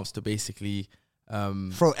 4 months to basically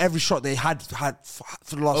Throw every shot they had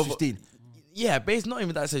for the last Over- 15. yeah, but it's not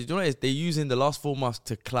even that. You know what it is? They're using the last 4 months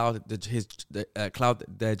to cloud cloud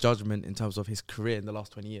their judgment in terms of his career in the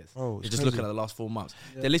last 20 years. Oh, They're it's just crazy. looking at the last 4 months.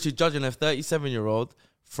 They're literally judging a 37-year-old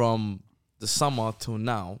from the summer till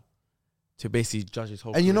now to basically judge his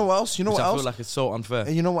whole And you career, know what else? You know which what I else? feel like it's so unfair.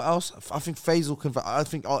 And you know what else? I think Faisal can. I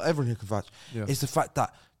think everyone here can vouch. Yeah. Is the fact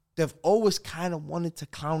that they've always kind of wanted to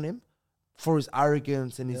clown him for his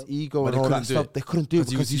arrogance and his ego But and they all that couldn't do stuff. it. They couldn't do it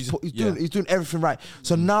Because he because was he's doing everything right.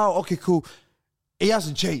 So now, okay, cool. He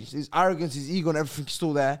hasn't changed. His arrogance, his ego, and everything's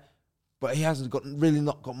still there, but he hasn't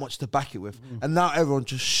not got much to back it with. And now everyone's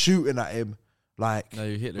just shooting at him like No,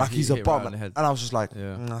 you hit- like you he's hit a it right bum. on the head. And I was just like,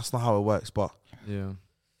 Yeah. that's not how it works. But Yeah.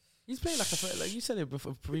 He's playing like you said it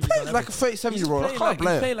before. he's playing like a 37-year-old. I can't He's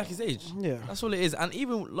blame him. playing like his age. Yeah. That's all it is. And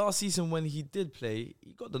even last season when he did play,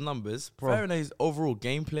 he got the numbers. Bro. Fair enough, his overall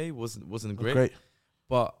gameplay wasn't great, Great.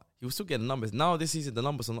 but he was still getting numbers. Now this season the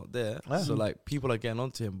numbers are not there, Yeah. so like people are getting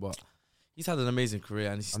onto him. But he's had an amazing career,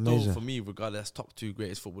 and he's still, Amazing. for me, regardless, top 2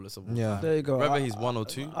 greatest footballers of all Yeah. time. There you go. Whether he's 1 or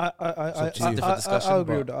 2. I different discussion, agree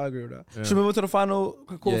but- with that. I agree with that. Yeah. Should we move to the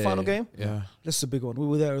quarter-final game? Yeah. This is a big one. We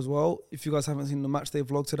were there as well. If you guys haven't seen the match day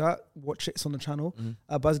vlog to that, watch it. It's on the channel.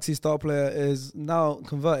 Bazzi's star player is now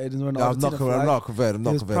converted and wearing the I'm not Argentina flag. converted. I'm not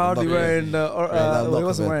He was converted. proudly wearing I'm well, not he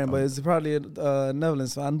wasn't converted. wearing, but he's proudly a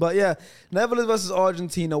Netherlands fan. But yeah, Netherlands versus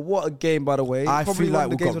Argentina. What a game, by the way. I Probably feel one like of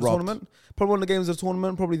the we games got of the robbed. tournament. Probably one of the games of the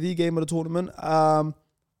tournament. Probably the game of the tournament. The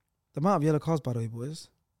amount of yellow cards, by the way, boys.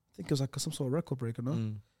 I think it was like some sort of record breaker,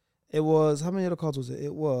 no? It was, how many yellow cards was it?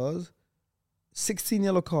 It was 16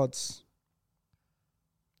 yellow cards.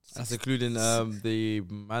 That's including the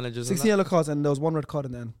managers. 16 yellow cards, and there was one red card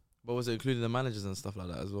in the end. But was it including the managers and stuff like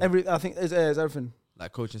that as well? I think it's everything.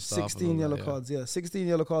 Like coaching staff. 16 yellow cards, yeah. 16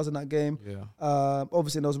 yellow cards in that game. Yeah.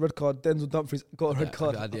 Obviously, there was a red card. Denzel Dumfries got a red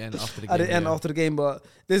card At the end after the game. at the end after the game. But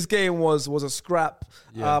this game was a scrap.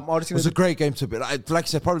 Yeah. It Argentina was a great game to be. Like I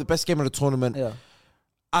said, probably the best game of the tournament. yeah.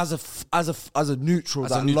 As a neutral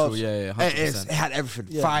As a that neutral, loves, yeah, it 100%. had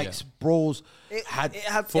everything. Yeah. Fights, brawls, It had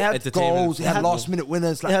had entertainment, goals, it had football. last minute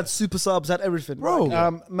winners. it Like, had super subs, had everything. Bro.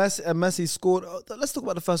 Like, Messi scored. Let's talk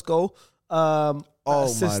about the first goal. oh my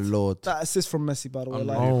assist, lord! That assist from Messi, by the way.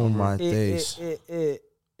 Like, Oh my it, days! it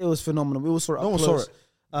was phenomenal. We all saw it. No up one saw close. it.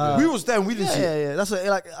 We was there and we didn't see it. Yeah. That's what,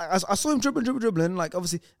 like I saw him dribbling. Like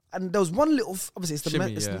obviously, and there was one little. Obviously, it's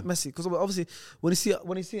Shimmy, it's yeah. Messi because obviously when you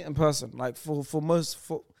see it in person, like for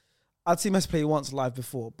I'd seen Messi play once live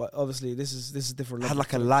before, but obviously this is different. It Level.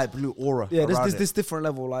 had like a light blue aura. Yeah, around this different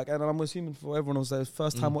level. Like, and I'm assuming for everyone else, their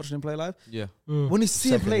first time watching him play live. Yeah. When you see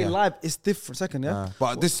him Second, play yeah. live, it's different. Second, yeah.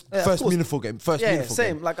 But this Yeah, of first course. meaningful game, Same.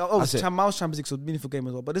 game. Like, That's it. Mouse Champions League was a meaningful game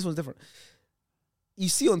as well, but this one's different. You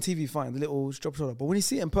see on TV, fine, the little drop shoulder, but when you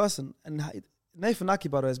see it in person, and Nathan Aki,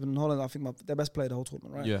 by the way, has been in Holland, I think their best player the whole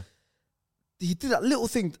tournament, right? Yeah. He did that little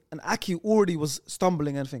thing, and Aki already was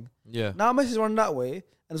stumbling and thing. Yeah. Now Messi's running that way, and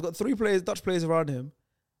he's got 3 Dutch players around him.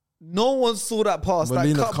 No one saw that pass,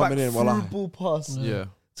 Molina that coming cutback in, through voila. ball pass Yeah.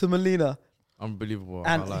 to Molina, Unbelievable.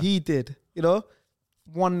 I and can't lie. he did,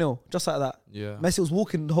 1-0, just like that. Yeah. Messi was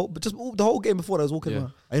walking the whole game before that was walking Yeah.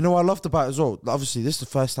 around. And you know what I loved about it as well? Obviously, this is the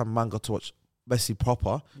first time man got to watch Messi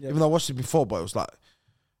proper. Yeah. Even though I watched it before, but it was like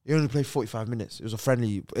he only played 45 minutes. It was a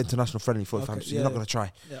international friendly 45 Okay, minutes. So yeah, you're not yeah. gonna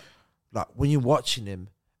try. Yeah. Like when you're watching him,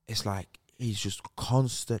 it's like he's just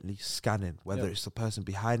constantly scanning whether Yeah. it's the person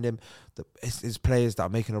behind him, his players that are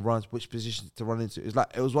making a run, which position to run into. It's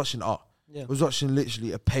like it was watching art. Yeah. It was watching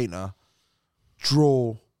literally a painter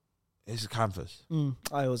draw his canvas. It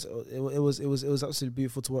was absolutely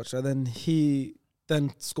beautiful to watch. And then he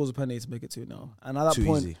scores a penalty to make it 2-0. And at that Too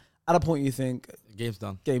point, easy. you think Game's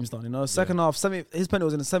done. game's done. Second half, his penalty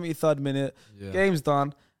was in the 73rd minute. Yeah. Game's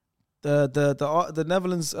done. The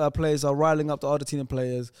Netherlands players are riling up the Argentina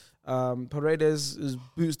players. Paredes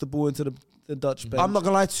boots the ball into the Dutch bench. I'm not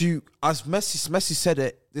gonna lie to you. As Messi said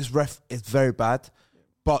it, this ref is very bad.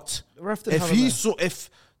 But The ref didn't if have a he man. saw if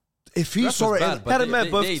he Ref saw was it, bad, in, but Had a they- man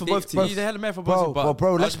they- both they- for they- both teams. They had a man for Bro, both teams, but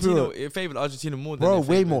bro, let's be Argentina, real. it favored Argentina more than bro, it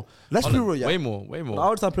way favoured more. Let's be Holland. real, yeah. Way more. The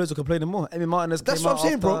Argentine players were complaining more. Emi Martinez That's came what I'm out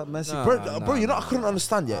saying, bro. after Messi. Nah. Bro, you know, I couldn't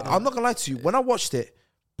understand yet. I'm not gonna lie to you. When I watched it,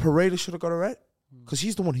 Paredes should have got a red because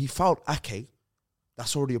he's the one he fouled Ake.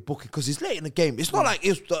 That's already a booking because he's late in the game. It's not like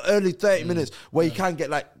it's the early 30 minutes where you can get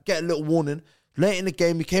a little warning. Late in the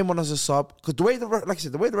game, he came on as a sub because the way like I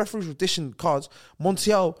said, the way the referees were dishing cards,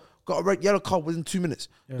 Montiel got a red yellow card within 2 minutes.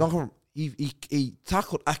 Yeah. Don't come from- He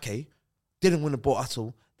tackled Ake, didn't win the ball at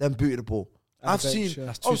all, then booted the ball. At the I've bench, seen. yeah.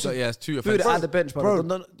 That's obviously, it's two Boot it offensive. at the bench, Bro.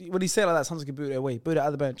 bro. When you say it like that, it sounds like you boot it away. Boot it at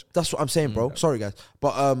the bench. That's what I'm saying, bro. Sorry, guys,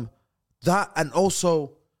 but that and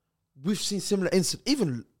also we've seen similar incidents,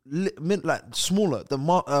 even like smaller. The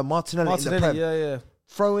Martinelli in the Prem yeah.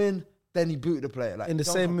 throw in, then he booted the player. Like In the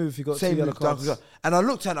dunk same on- move, he got same 2 yellow move, dunk cards. on. And I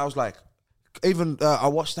looked at it, and I was like, even I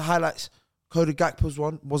watched the highlights. Cody Gakpo's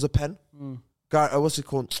one was a pen. Guy, what's it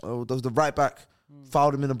called? The right back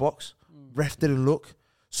fouled him in the box. Ref didn't look.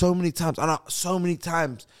 So many times, so many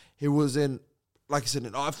times he was in. Like I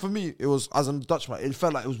said, for me, it was as a Dutchman. It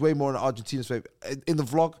felt like it was way more in Argentina's favor. In the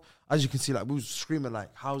vlog, as you can see, like we was screaming, like,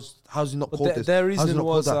 "How's he not called this?" Their How's he reason not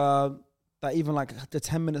was called that even like the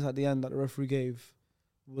 10 minutes at the end that the referee gave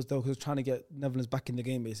was they were trying to get Netherlands back in the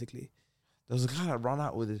game, basically. there was a guy that ran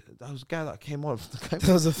out with it. That was a guy that came on.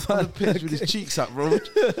 There was a on fan the pitch with his cheeks out, bro. Come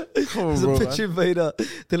on, There's bro, a man. pitch invader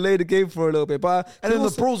delay the game for a little bit, but And then the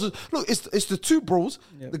bros, look, it's the two bros.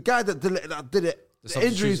 Yeah. The guy that did it, the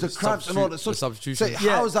injuries, the cramps, and all that. The substitution. So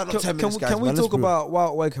how is that not 10 minutes, guys? Can we man? Let's talk be real. about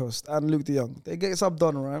Wout Weghorst and Luke de Jong? They get sub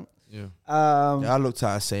done, right? Yeah. Yeah, I looked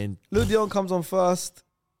at it saying, Luke de Jong comes on first.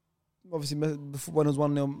 Obviously, before when it was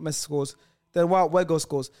 1-0, Messi scores. Then Wout Weghorst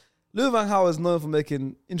scores. Louis van Gaal is known for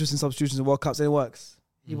making interesting substitutions in World Cups, and it works.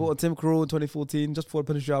 He brought on Tim Krul in 2014, just before the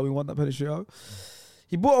penalty shootout. We won that penalty shootout.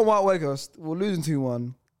 He brought on Wout Weghorst. We're losing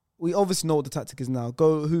 2-1. We obviously know what the tactic is now.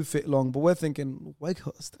 Go who fit long, but we're thinking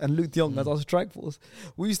Weghorst and Luke de Jong as our strike force.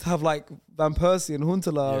 We used to have like Van Persie and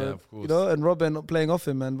Huntelaar, of course. you know, and Robben playing off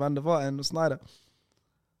him, and Van der Vaart and Sneijder.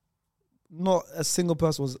 Not a single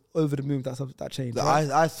person was over the moon that changed. Right?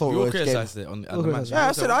 I thought We it all was game. criticised it on the match. Yeah,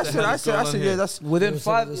 I said, yeah, that's Within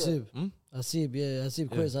five, Hasib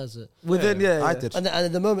criticized it. within yeah, I did. And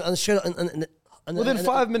at the moment, and straight and within and-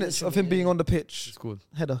 5 and- minutes of him being on the pitch, It's good.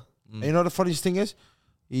 header. And you know the funniest thing is,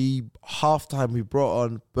 half time he brought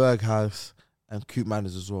on Berghuis and Coop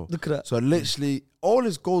Manners as well. Look at that. So literally all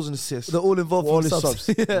his goals and assists, They're all involved. all in his subs.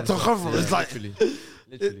 subs. Yeah. To come from, it's like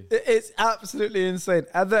Literally. It's absolutely insane.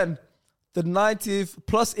 And then the 90th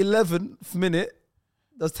plus 11th minute,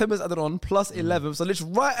 there's 10 minutes added on, plus 11. So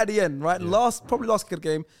literally right at the end, right? Probably last kick of the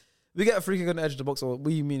game, we get a free kick on the edge of the box, or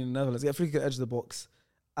we mean in the Netherlands, get a free kick on the edge of the box.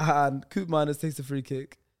 And Koop Miners takes the free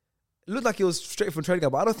kick. It looked like it was straight from training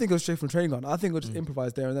ground, but I don't think it was straight from training ground. I think it was just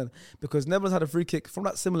improvised there and then. Because Netherlands had a free kick from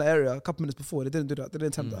that similar area a couple minutes before. They didn't do that. They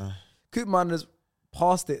didn't attempt that. Koop Miners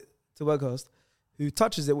passed it to Weghorst, who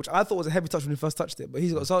touches it, which I thought was a heavy touch when he first touched it. But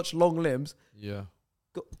he's got such long limbs. Yeah.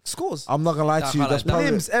 Scores. I'm not gonna lie to you, that's probably,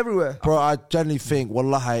 Limbs everywhere. bro. I genuinely think,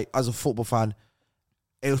 wallahi, as a football fan,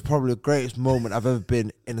 it was probably the greatest moment I've ever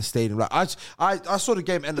been in a stadium. Like I saw the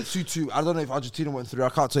game end at 2-2. I don't know if Argentina went through. I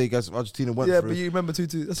can't tell you guys if Argentina went Yeah, through. but you remember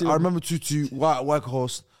 2-2. That's I remember 2-2.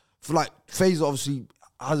 Weghorst. For like, FaZe obviously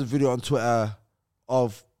has a video on Twitter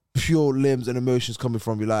of pure limbs and emotions coming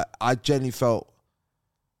from you. Like, I genuinely felt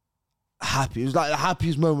happy. It was like the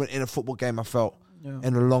happiest moment in a football game I felt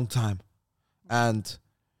in a long time. And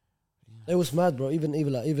It was mad, bro. Even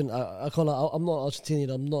I can't. I'm not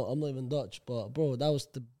Argentinian. I'm not even Dutch. But bro, that was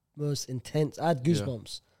the most intense. I had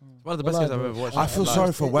goosebumps. One of the best games I've ever watched. I feel Like,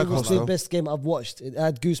 sorry for It was Weghorst the though. best game I've watched. It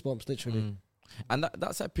had goosebumps, literally. And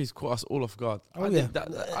that set piece caught us all off guard. Oh,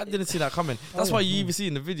 I didn't see that coming. That's why you even see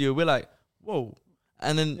in the video, we're like, whoa.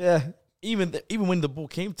 And then even when the ball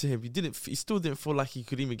came to him, he still didn't feel like he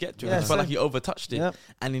could even get to it. Yeah, He felt like he overtouched it. Yeah.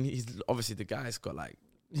 And then he's obviously the guy's got like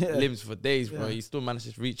Yeah. limbs for days, bro. Yeah. He still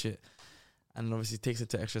managed to reach it. And obviously takes it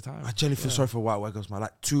to extra time. I genuinely feel sorry for Wout Weghorst, man.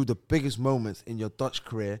 Like, two of the biggest moments in your Dutch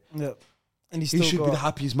career. Yeah. And He should be the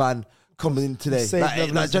happiest man coming in today. Save Like,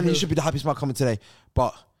 Netherlands genuinely, to he should be the happiest man coming today.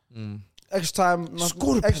 But extra time,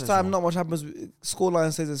 Scored a extra penalty, time, man. not much happens.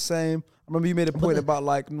 Scoreline stays the same. I remember you made a point about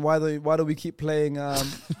like why do we keep playing the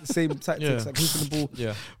same tactics, Yeah. like keeping the ball.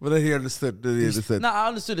 Yeah. but then he understood. No, I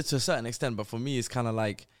understood it to a certain extent, but for me, it's kind of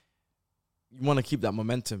like you want to keep that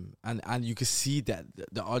momentum, and you can see that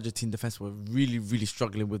the Argentine defense were really, really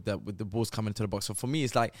struggling with the balls coming into the box. So for me,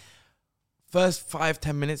 it's like first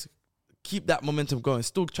 5-10 minutes, keep that momentum going,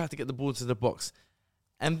 still try to get the ball into the box,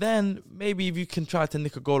 and then maybe if you can try to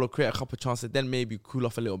nick a goal or create a couple of chances, then maybe cool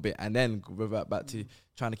off a little bit, and then revert back to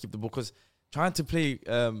trying to keep the ball, because trying to play.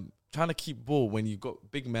 Trying to keep ball when you got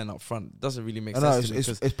big men up front doesn't really make sense to me.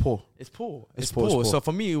 it's poor. It's poor. It's It's poor, it's poor. poor. So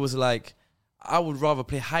for me, it was like I would rather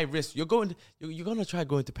play high risk. You're gonna try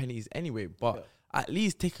going to penalties anyway, but at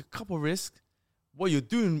least take a couple risks. What you're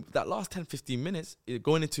doing that last 10-15 minutes,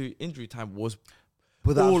 going into injury time was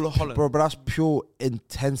But all that's, Holland. bro, but that's pure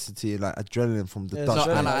intensity and like adrenaline from the Yeah, Dutch.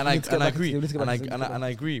 so- and we need to get I back agree, into- we need to get back into and I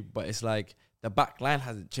agree. But it's like the back line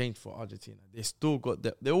hasn't changed for Argentina. They still got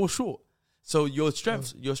they're all short. So your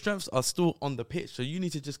strengths are still on the pitch. So you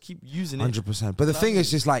need to just keep using it. 100%. But the thing is,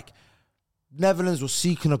 just like Netherlands was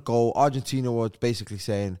seeking a goal. Argentina was basically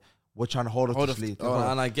saying, we're trying to hold up this lead.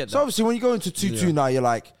 And I get that. So obviously when you go into 2-2 now, you're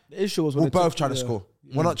like, The issue was when we're they both took- trying to yeah. score.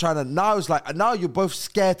 We're not trying to, now it's like, now you're both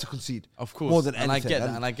scared to concede. Of course. More than and I anything. get that.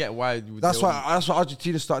 And And I get why. That's why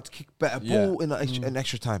Argentina started to kick better Yeah. ball in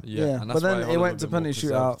extra time. Yeah, and but then why it Holland went were to a bit more penalty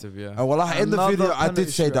shootout. conservative, Yeah. And well, in the Another video, I did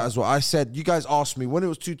penalty say that shootout. as well. I said, you guys asked me when it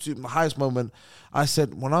was 2-2, my highest moment. I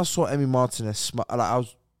said, when I saw Emi Martinez, like I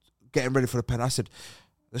was getting ready for the pen, I said,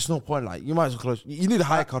 there's no point. Like, you might as well close. You need a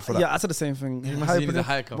high card for that. Yeah, I said the same thing. You Hyper- need a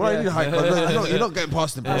high card. Bro, you need a high card. You're not getting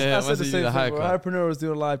past him, bro. Yeah, I said once the you same need a high thing. card. Hypreneur was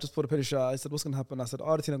doing live just for the penalty shot. I said, what's going to happen? I said,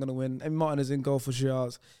 Argentina are going to win. Emi Martin is in goal for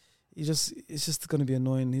shootouts. It's just going to be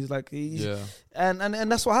annoying. He's like, Yeah. and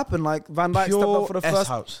that's what happened. Like Van Dijk stepped up for the first.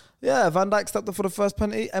 house. Yeah, Van Dijk stepped up for the first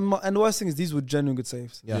penalty, and the worst thing is these were genuine good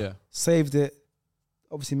saves. Yeah. Saved it.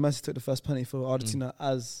 Obviously, Messi took the first penalty for Argentina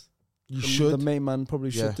as You the should. main man probably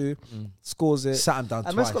Yeah. should do. Mm. Scores it. Sat him down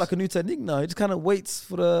And twice. Messi got like a new technique now. He just kind of waits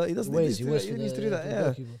for the. He doesn't. He needs to do that. He needs to do that.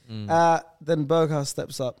 Yeah. Mm. Then Berghuis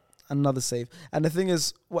steps up, another save. And the thing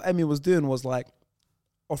is, what Emi was doing was like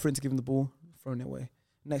offering to give him the ball, throwing it away.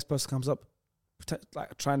 Next person comes up,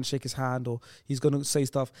 like trying to shake his hand or he's going to say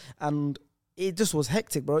stuff. And it just was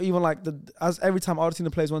hectic, bro. Even like as every time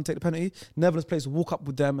Argentina players want to take the penalty, Netherlands players would walk up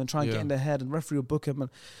with them and try and get in their head, and the referee would book him.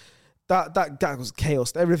 And that was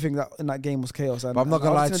chaos. Everything that in that game was chaos. And, But I'm not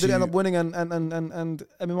gonna lie to Argentina did end you. up winning, and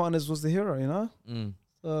Emi Martinez was the hero, you know.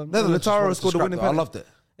 Netherlands Lautaro just scored a scrapped winning it. penalty. I loved it.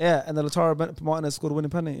 Yeah, and then Lautaro Martinez scored a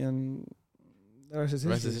winning penalty, and the rest is The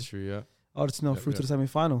rest history. is history, yeah. Argentina through yeah. to the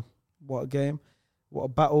semi-final. What a game! What a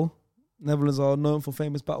battle! Netherlands are known for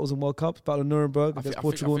famous battles in World Cups. Battle of Nuremberg against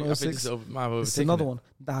Portugal in 06. It's another one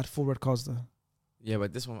that had 4 red cards though. Yeah,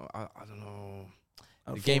 but this one, I don't know.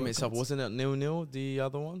 The game itself, wasn't it 0-0, the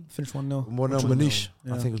other one? Finished 1-0. Manish.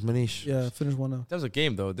 Yeah. I think it was Manish. Yeah, finished 1-0. That was a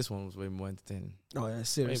game, though. This one was way more entertaining. Oh yeah, Way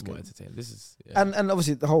serious more game. entertaining. This is... Yeah. And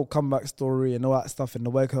obviously the whole comeback story and all that stuff in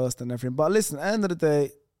the Weghorst and everything. But listen, at the end of the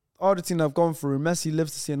day, Argentina have gone through. Messi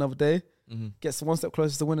lives to see another day. Gets one step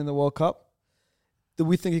closer to winning the World Cup. Do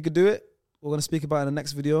we think he could do it? We're going to speak about it in the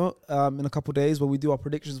next video in a couple of days when we do our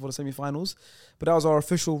predictions for the semi-finals. But that was our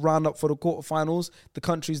official roundup for the quarterfinals. The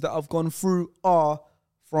countries that have gone through are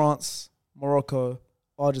France, Morocco,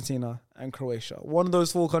 Argentina, and Croatia. One of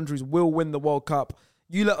those 4 countries will win the World Cup.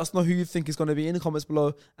 You let us know who you think is going to be in the comments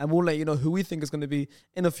below, and we'll let you know who we think is going to be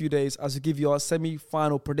in a few days as we give you our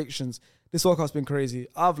semi-final predictions. This World Cup's been crazy.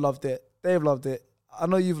 I've loved it. They've loved it. I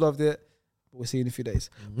know you've loved it. But we'll see you in a few days.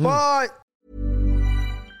 Bye!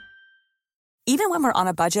 Even when we're on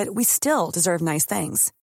a budget, we still deserve nice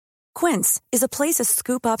things. Quince is a place to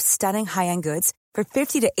scoop up stunning high-end goods for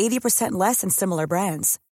 50 to 80% less than similar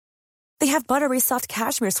brands. They have buttery soft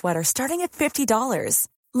cashmere sweaters starting at $50,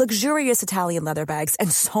 luxurious Italian leather bags,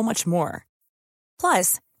 and so much more.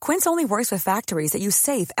 Plus, Quince only works with factories that use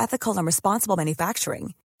safe, ethical, and responsible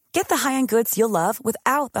manufacturing. Get the high-end goods you'll love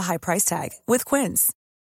without the high price tag with Quince.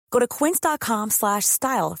 Go to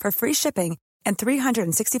quince.com/style for free shipping and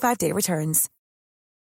 365-day returns.